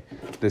this way.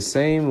 The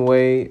same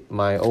way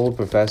my old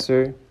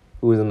professor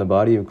who is in the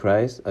body of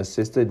Christ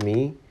assisted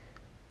me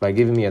by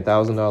giving me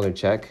 $1,000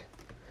 check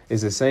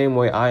is the same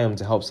way I am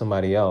to help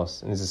somebody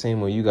else. And it's the same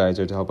way you guys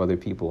are to help other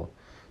people.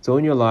 So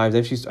in your lives,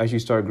 as you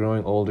start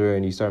growing older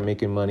and you start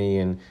making money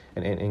and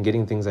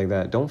getting things like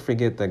that, don't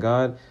forget that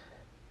God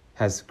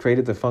has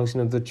created the function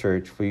of the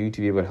church for you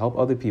to be able to help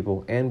other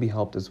people and be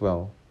helped as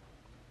well.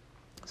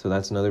 So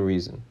that's another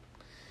reason.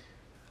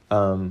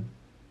 But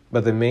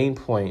the main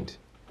point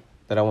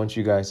that I want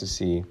you guys to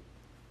see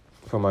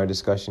from our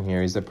discussion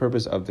here is the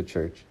purpose of the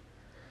church.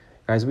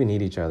 Guys, we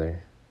need each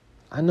other.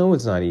 I know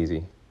it's not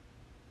easy.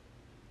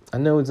 I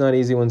know it's not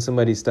easy when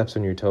somebody steps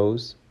on your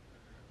toes,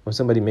 when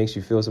somebody makes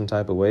you feel some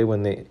type of way,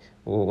 when they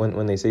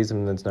say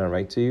something that's not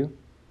right to you.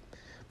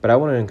 But I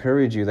want to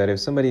encourage you that if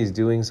somebody is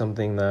doing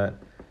something that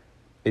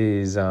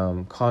is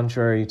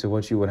contrary to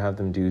what you would have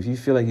them do, if you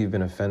feel like you've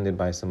been offended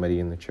by somebody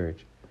in the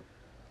church,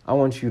 I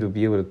want you to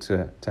be able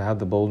to have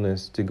the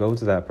boldness to go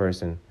to that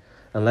person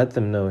and let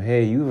them know,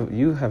 hey,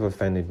 you have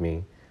offended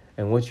me,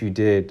 and what you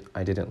did,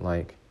 I didn't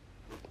like.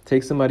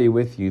 Take somebody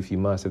with you if you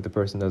must, if the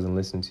person doesn't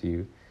listen to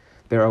you.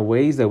 There are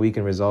ways that we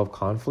can resolve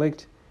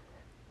conflict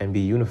and be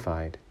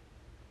unified.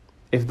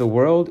 If the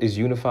world is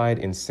unified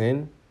in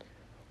sin,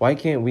 why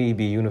can't we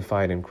be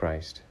unified in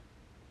Christ?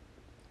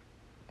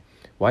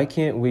 Why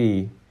can't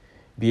we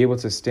be able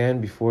to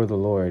stand before the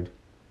Lord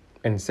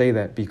and say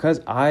that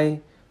because I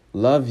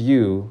love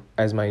you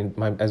as my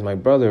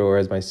brother or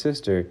as my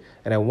sister,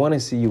 and I want to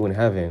see you in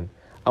heaven,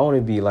 I want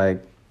to be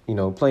like,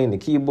 playing the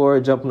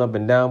keyboard, jumping up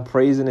and down,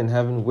 praising in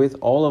heaven with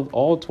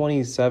all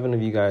 27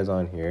 of you guys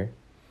on here.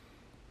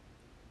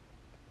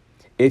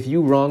 If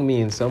you wrong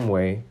me in some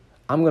way,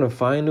 I'm going to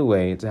find a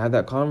way to have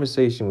that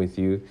conversation with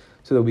you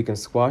so that we can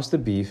squash the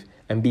beef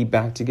and be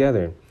back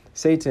together.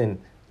 Satan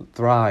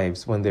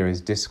thrives when there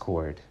is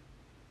discord.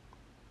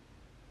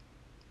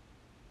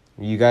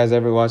 You guys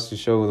ever watch the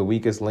show The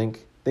Weakest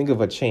Link? Think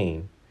of a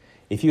chain.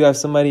 If you have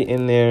somebody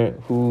in there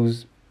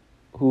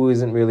who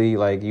isn't really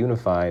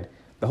unified,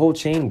 the whole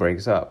chain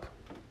breaks up,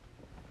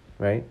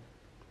 right?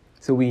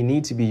 So we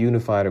need to be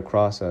unified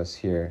across us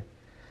here.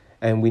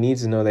 And we need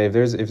to know that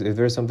if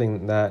there's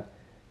something that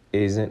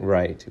isn't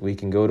right, we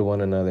can go to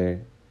one another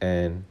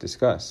and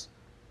discuss,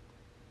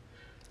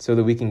 so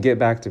that we can get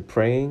back to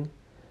praying,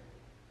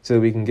 so that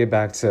we can get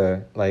back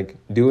to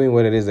doing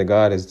what it is that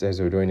God has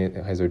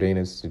ordained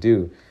us to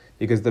do.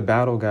 Because the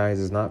battle, guys,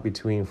 is not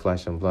between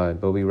flesh and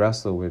blood, but we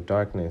wrestle with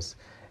darkness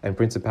and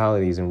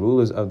principalities and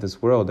rulers of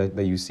this world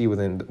that you see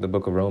within the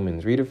book of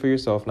Romans. Read it for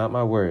yourself, not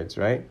my words,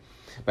 right?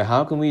 But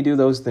how can we do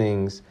those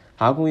things?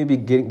 How can we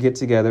get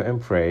together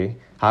and pray?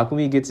 How can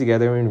we get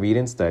together and read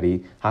and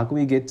study? How can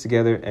we get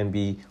together and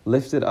be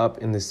lifted up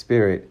in the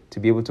spirit to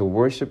be able to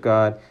worship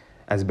God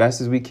as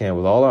best as we can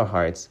with all our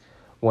hearts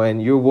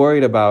when you're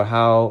worried about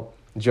how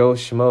Joe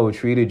Schmo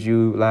treated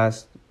you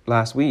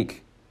last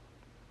week?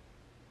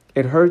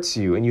 It hurts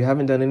you and you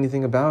haven't done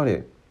anything about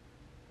it.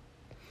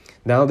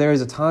 Now there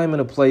is a time and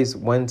a place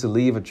when to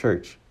leave a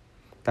church.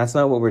 That's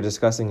not what we're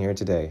discussing here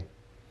today.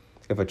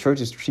 If a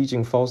church is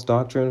teaching false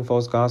doctrine,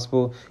 false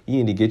gospel, you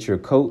need to get your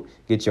coat,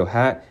 get your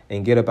hat,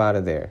 and get up out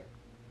of there.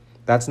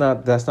 That's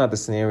not the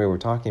scenario we're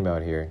talking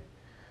about here.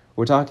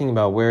 We're talking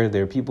about where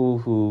there are people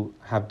who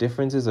have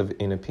differences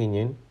in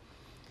opinion,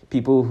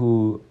 people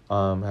who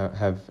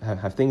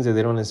have things that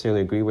they don't necessarily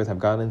agree with, have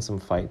gotten in some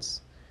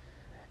fights.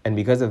 And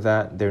because of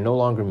that, they're no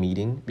longer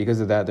meeting.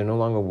 Because of that, they're no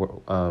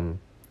longer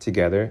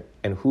together.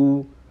 And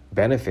who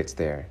benefits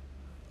there?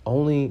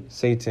 Only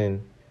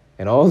Satan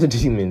and all the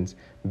demons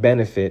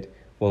benefit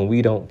when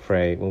we don't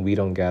pray, when we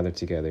don't gather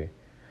together.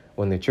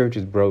 When the church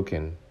is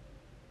broken,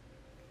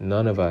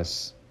 none of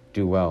us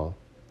do well.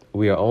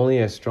 We are only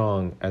as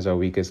strong as our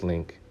weakest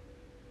link.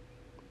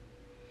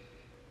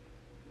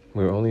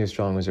 We're only as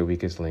strong as our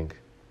weakest link.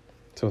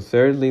 So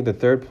thirdly, the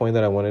third point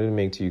that I wanted to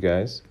make to you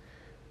guys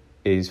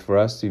is for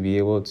us to be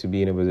able to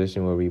be in a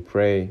position where we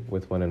pray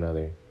with one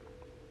another,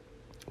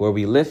 where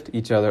we lift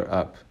each other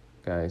up,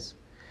 guys.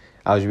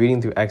 I was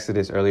reading through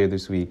Exodus earlier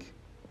this week,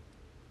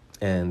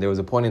 and there was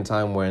a point in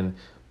time when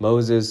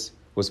Moses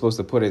was supposed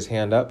to put his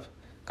hand up.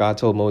 God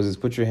told Moses,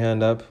 put your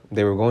hand up.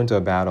 They were going to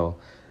a battle,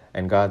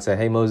 and God said,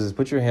 hey, Moses,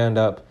 put your hand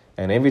up,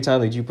 and every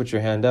time that you put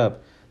your hand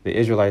up, the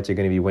Israelites are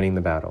going to be winning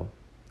the battle,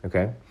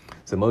 okay?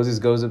 So Moses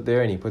goes up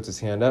there, and he puts his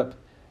hand up,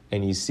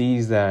 and he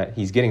sees that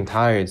he's getting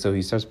tired, so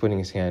he starts putting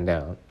his hand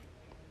down.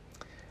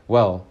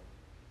 Well,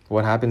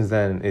 what happens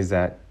then is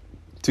that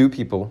two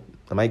people,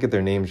 I might get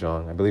their names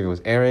wrong, I believe it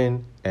was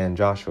Aaron and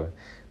Joshua,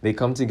 they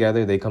come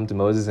together, they come to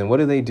Moses, and what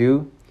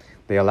do?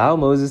 They allow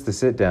Moses to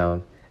sit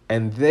down,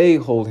 and they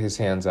hold his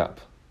hands up.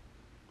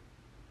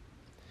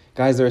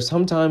 Guys, there are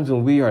some times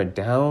when we are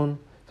down,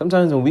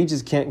 sometimes when we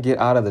just can't get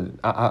out of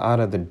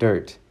the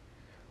dirt,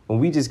 when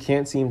we just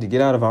can't seem to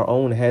get out of our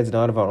own heads and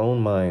out of our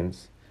own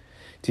minds,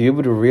 to be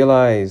able to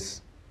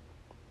realize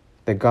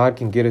that God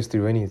can get us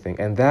through anything.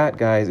 And that,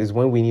 guys, is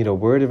when we need a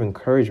word of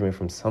encouragement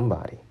from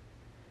somebody.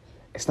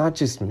 It's not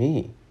just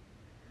me.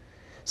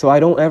 So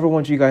I don't ever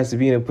want you guys to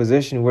be in a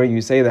position where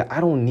you say that I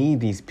don't need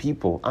these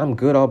people. I'm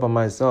good all by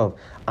myself.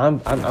 I'm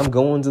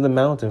going to the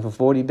mountain for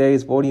 40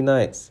 days, 40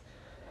 nights.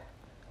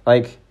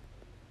 Like,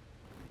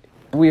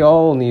 we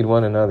all need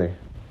one another.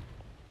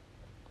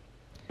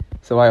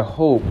 So I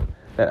hope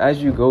that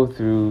as you go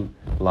through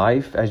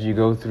life, as you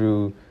go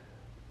through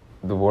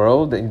the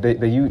world,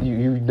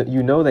 that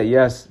you know that,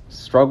 yes,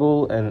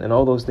 struggle and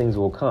all those things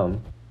will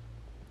come,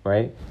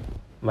 right?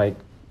 Like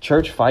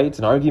church fights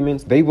and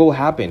arguments, they will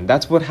happen.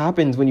 That's what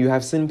happens when you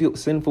have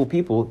sinful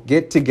people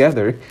get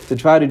together to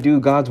try to do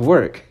God's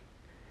work.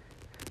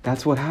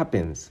 That's what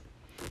happens.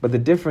 But the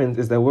difference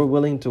is that we're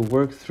willing to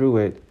work through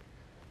it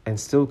and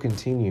still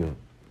continue.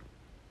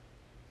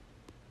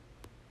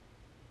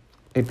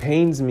 It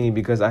pains me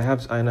because I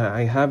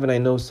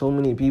know so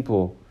many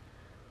people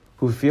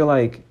who feel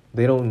like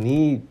they don't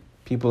need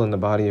people in the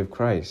body of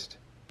Christ.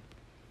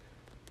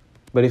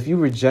 But if you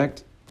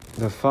reject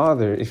the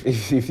Father,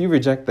 if you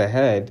reject the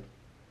head,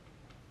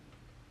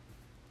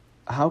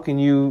 how can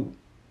you,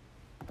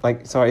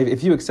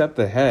 if you accept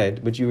the head,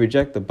 but you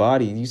reject the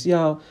body, you see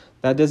how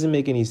that doesn't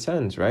make any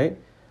sense, right?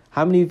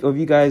 How many of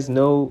you guys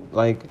know,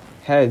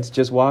 heads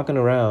just walking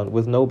around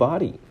with no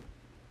body?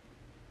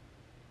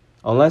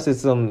 Unless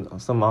it's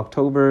some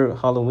October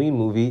Halloween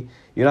movie,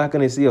 you're not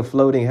going to see a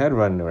floating head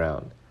running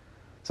around.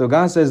 So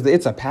God says that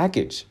it's a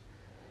package.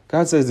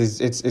 God says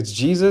it's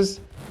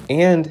Jesus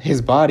and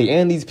his body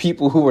and these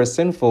people who are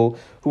sinful,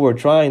 who are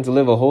trying to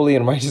live a holy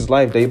and righteous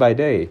life day by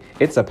day.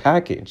 It's a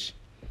package.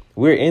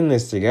 We're in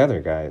this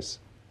together, guys.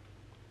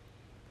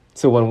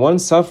 So when one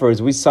suffers,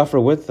 we suffer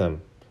with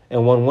them.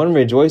 And when one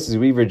rejoices,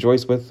 we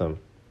rejoice with them.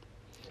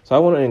 So I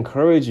want to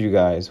encourage you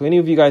guys, any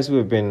of you guys who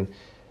have been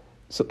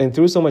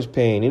through so much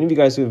pain, any of you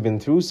guys who have been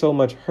through so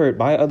much hurt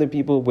by other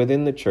people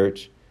within the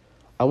church,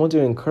 I want to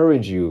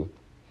encourage you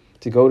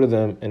to go to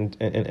them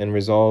and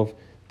resolve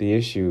the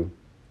issue.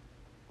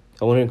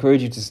 I want to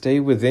encourage you to stay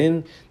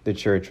within the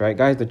church, right?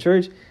 Guys, the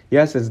church,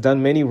 yes, has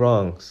done many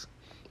wrongs,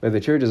 but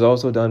the church has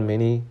also done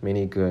many,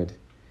 many good.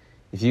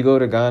 If you go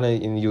to Ghana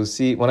and you'll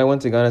see, when I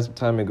went to Ghana some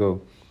time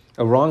ago,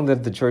 a wrong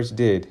that the church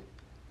did,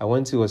 I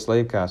went to a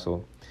slave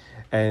castle,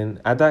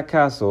 and at that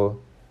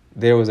castle,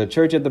 there was a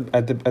church at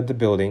the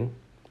building,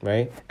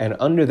 right? And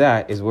under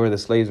that is where the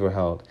slaves were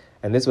held.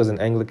 And this was an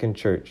Anglican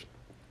church.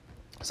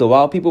 So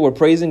while people were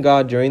praising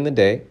God during the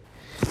day,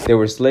 there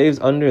were slaves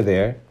under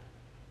there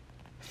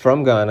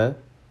from Ghana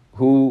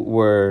who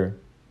were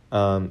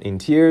in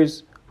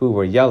tears, who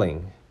were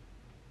yelling.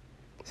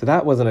 So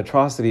that was an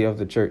atrocity of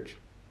the church.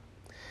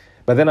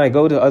 But then I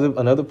go to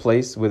another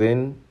place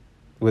within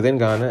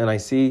Ghana, and I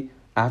see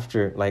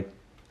after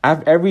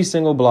every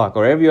single block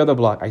or every other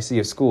block, I see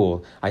a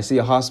school, I see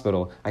a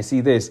hospital, I see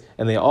this,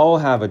 and they all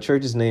have a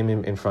church's name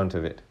in front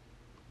of it.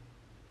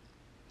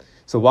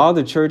 So while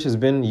the church has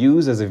been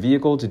used as a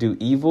vehicle to do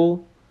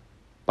evil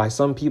by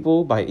some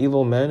people, by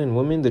evil men and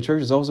women, the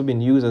church has also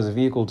been used as a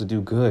vehicle to do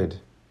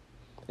good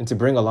and to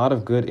bring a lot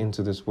of good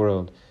into this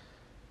world.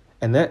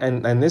 And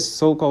this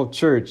so-called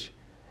church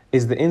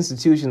is the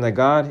institution that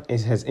God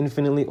has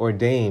infinitely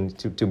ordained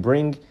to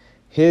bring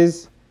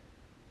his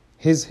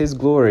his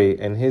glory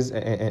and his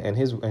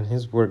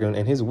work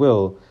and his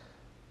will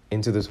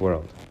into this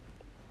world.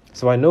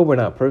 So I know we're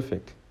not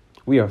perfect.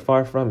 We are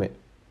far from it.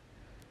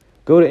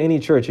 Go to any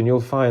church and you'll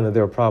find that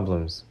there are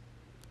problems.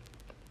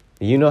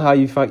 You know how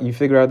you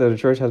figure out that a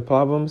church has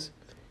problems?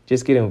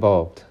 Just get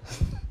involved.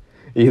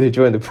 Either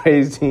join the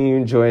praise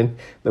team, join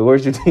the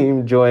worship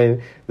team,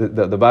 join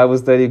the Bible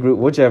study group,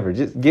 whichever.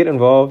 Just get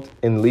involved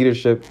in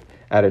leadership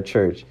at a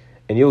church,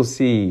 and you'll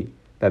see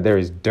that there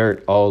is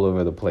dirt all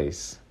over the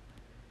place.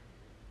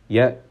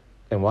 Yet,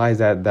 and why is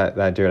that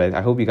dirt?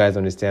 I hope you guys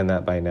understand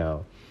that by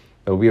now.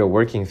 But we are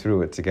working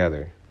through it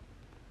together.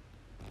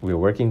 We are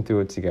working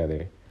through it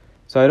together.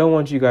 So I don't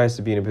want you guys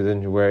to be in a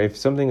position where if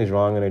something is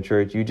wrong in a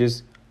church, you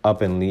just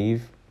up and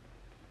leave.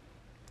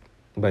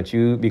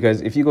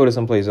 Because if you go to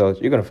someplace else,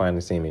 you're going to find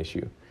the same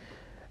issue.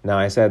 Now,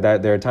 I said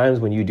that there are times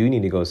when you do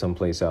need to go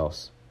someplace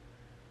else,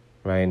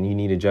 right? And you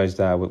need to judge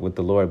that with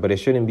the Lord. But it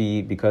shouldn't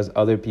be because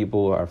other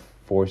people are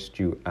forced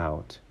you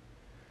out,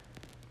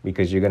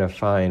 because you're going to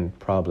find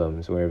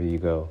problems wherever you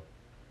go.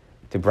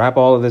 To wrap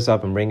all of this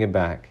up and bring it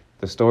back,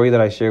 the story that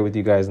I shared with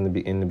you guys in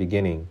the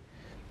beginning,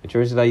 the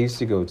church that I used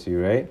to go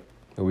to, right?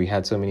 Where we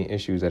had so many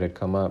issues that had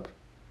come up.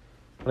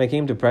 When I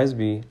came to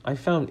Presby, I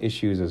found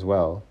issues as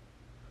well.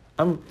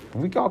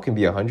 We all can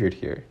be 100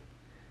 here,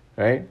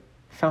 right?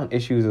 Found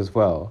issues as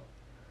well.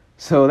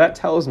 So that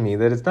tells me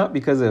that it's not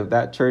because of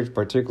that church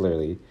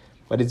particularly,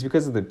 but it's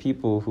because of the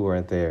people who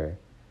are there.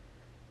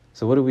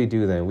 So what do we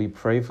do then? We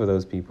pray for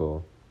those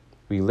people.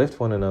 We lift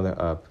one another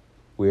up.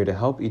 We are to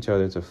help each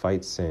other to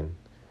fight sin.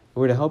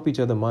 We're to help each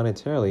other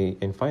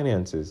monetarily in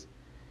finances.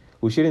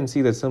 We shouldn't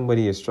see that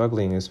somebody is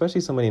struggling,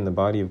 especially somebody in the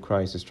body of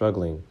Christ is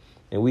struggling,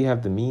 and we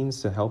have the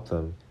means to help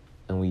them,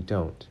 and we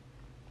don't.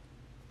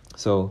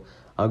 So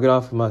I'll get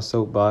off of my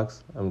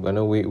soapbox. I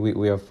know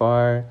we are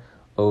far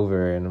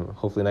over, and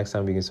hopefully next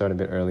time we can start a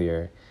bit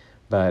earlier.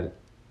 But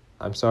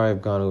I'm sorry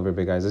I've gone over,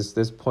 but guys,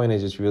 this point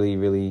has just really,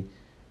 really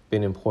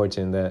been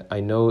important, that I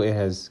know it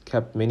has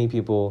kept many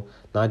people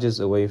not just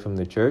away from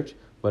the church,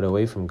 but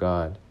away from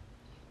God.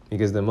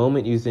 Because the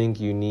moment you think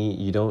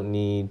you don't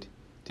need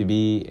to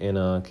be in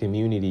a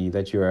community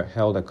that you are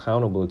held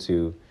accountable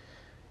to,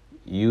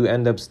 you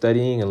end up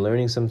studying and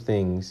learning some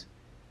things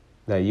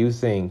that you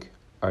think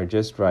are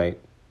just right,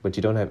 but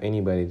you don't have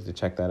anybody to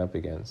check that up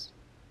against.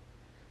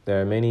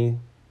 There are many,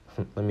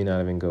 let me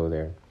not even go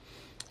there.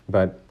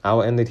 But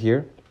I'll end it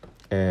here,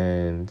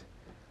 and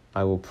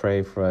I will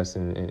pray for us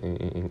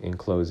in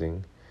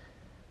closing.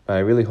 But I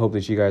really hope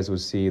that you guys will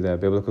see that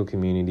biblical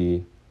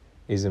community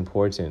is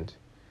important.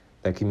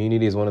 That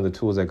community is one of the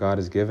tools that God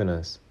has given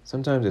us.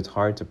 Sometimes it's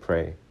hard to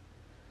pray.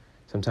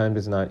 Sometimes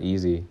it's not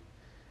easy.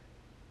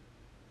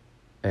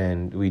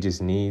 And we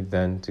just need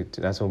then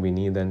that's when we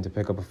need then to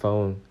pick up a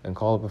phone and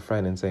call up a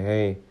friend and say,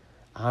 hey,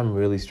 I'm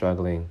really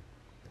struggling.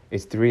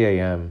 It's 3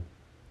 a.m.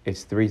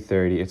 It's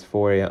 3:30. It's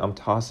 4 a.m. I'm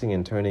tossing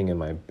and turning in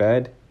my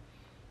bed.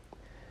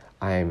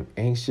 I'm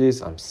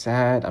anxious. I'm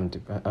sad.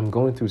 I'm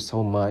going through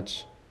so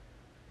much.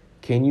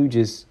 Can you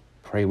just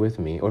pray with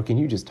me? Or can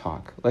you just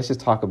talk? Let's just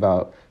talk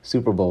about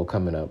Super Bowl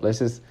coming up. Let's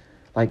just,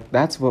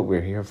 that's what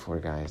we're here for,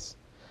 guys.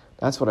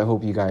 That's what I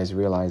hope you guys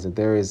realize, that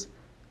there is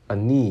a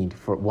need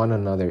for one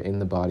another in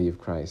the body of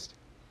Christ.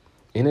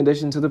 In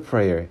addition to the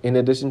prayer, in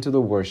addition to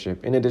the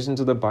worship, in addition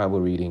to the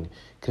Bible reading,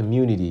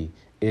 community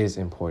is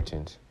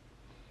important.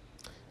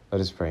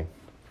 Let us pray.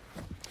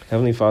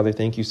 Heavenly Father,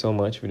 thank you so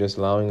much for just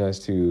allowing us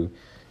to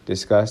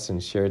discuss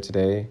and share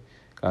today.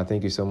 God,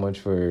 thank you so much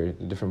for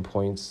the different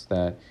points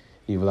that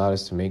you've allowed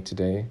us to make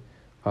today.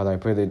 Father, I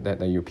pray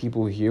that your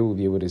people here will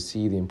be able to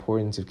see the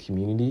importance of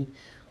community,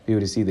 be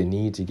able to see the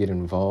need to get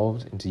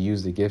involved and to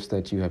use the gifts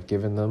that you have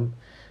given them,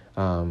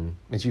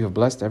 that you have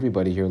blessed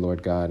everybody here,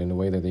 Lord God, in a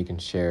way that they can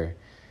share.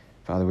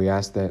 Father, we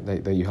ask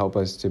that you help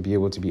us to be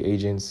able to be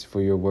agents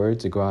for your word,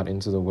 to go out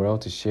into the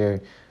world, to share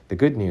the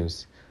good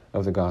news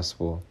of the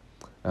gospel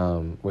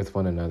with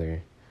one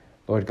another.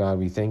 Lord God,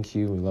 we thank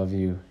you, we love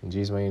you. In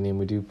Jesus' mighty name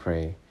we do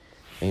pray.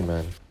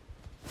 Amen.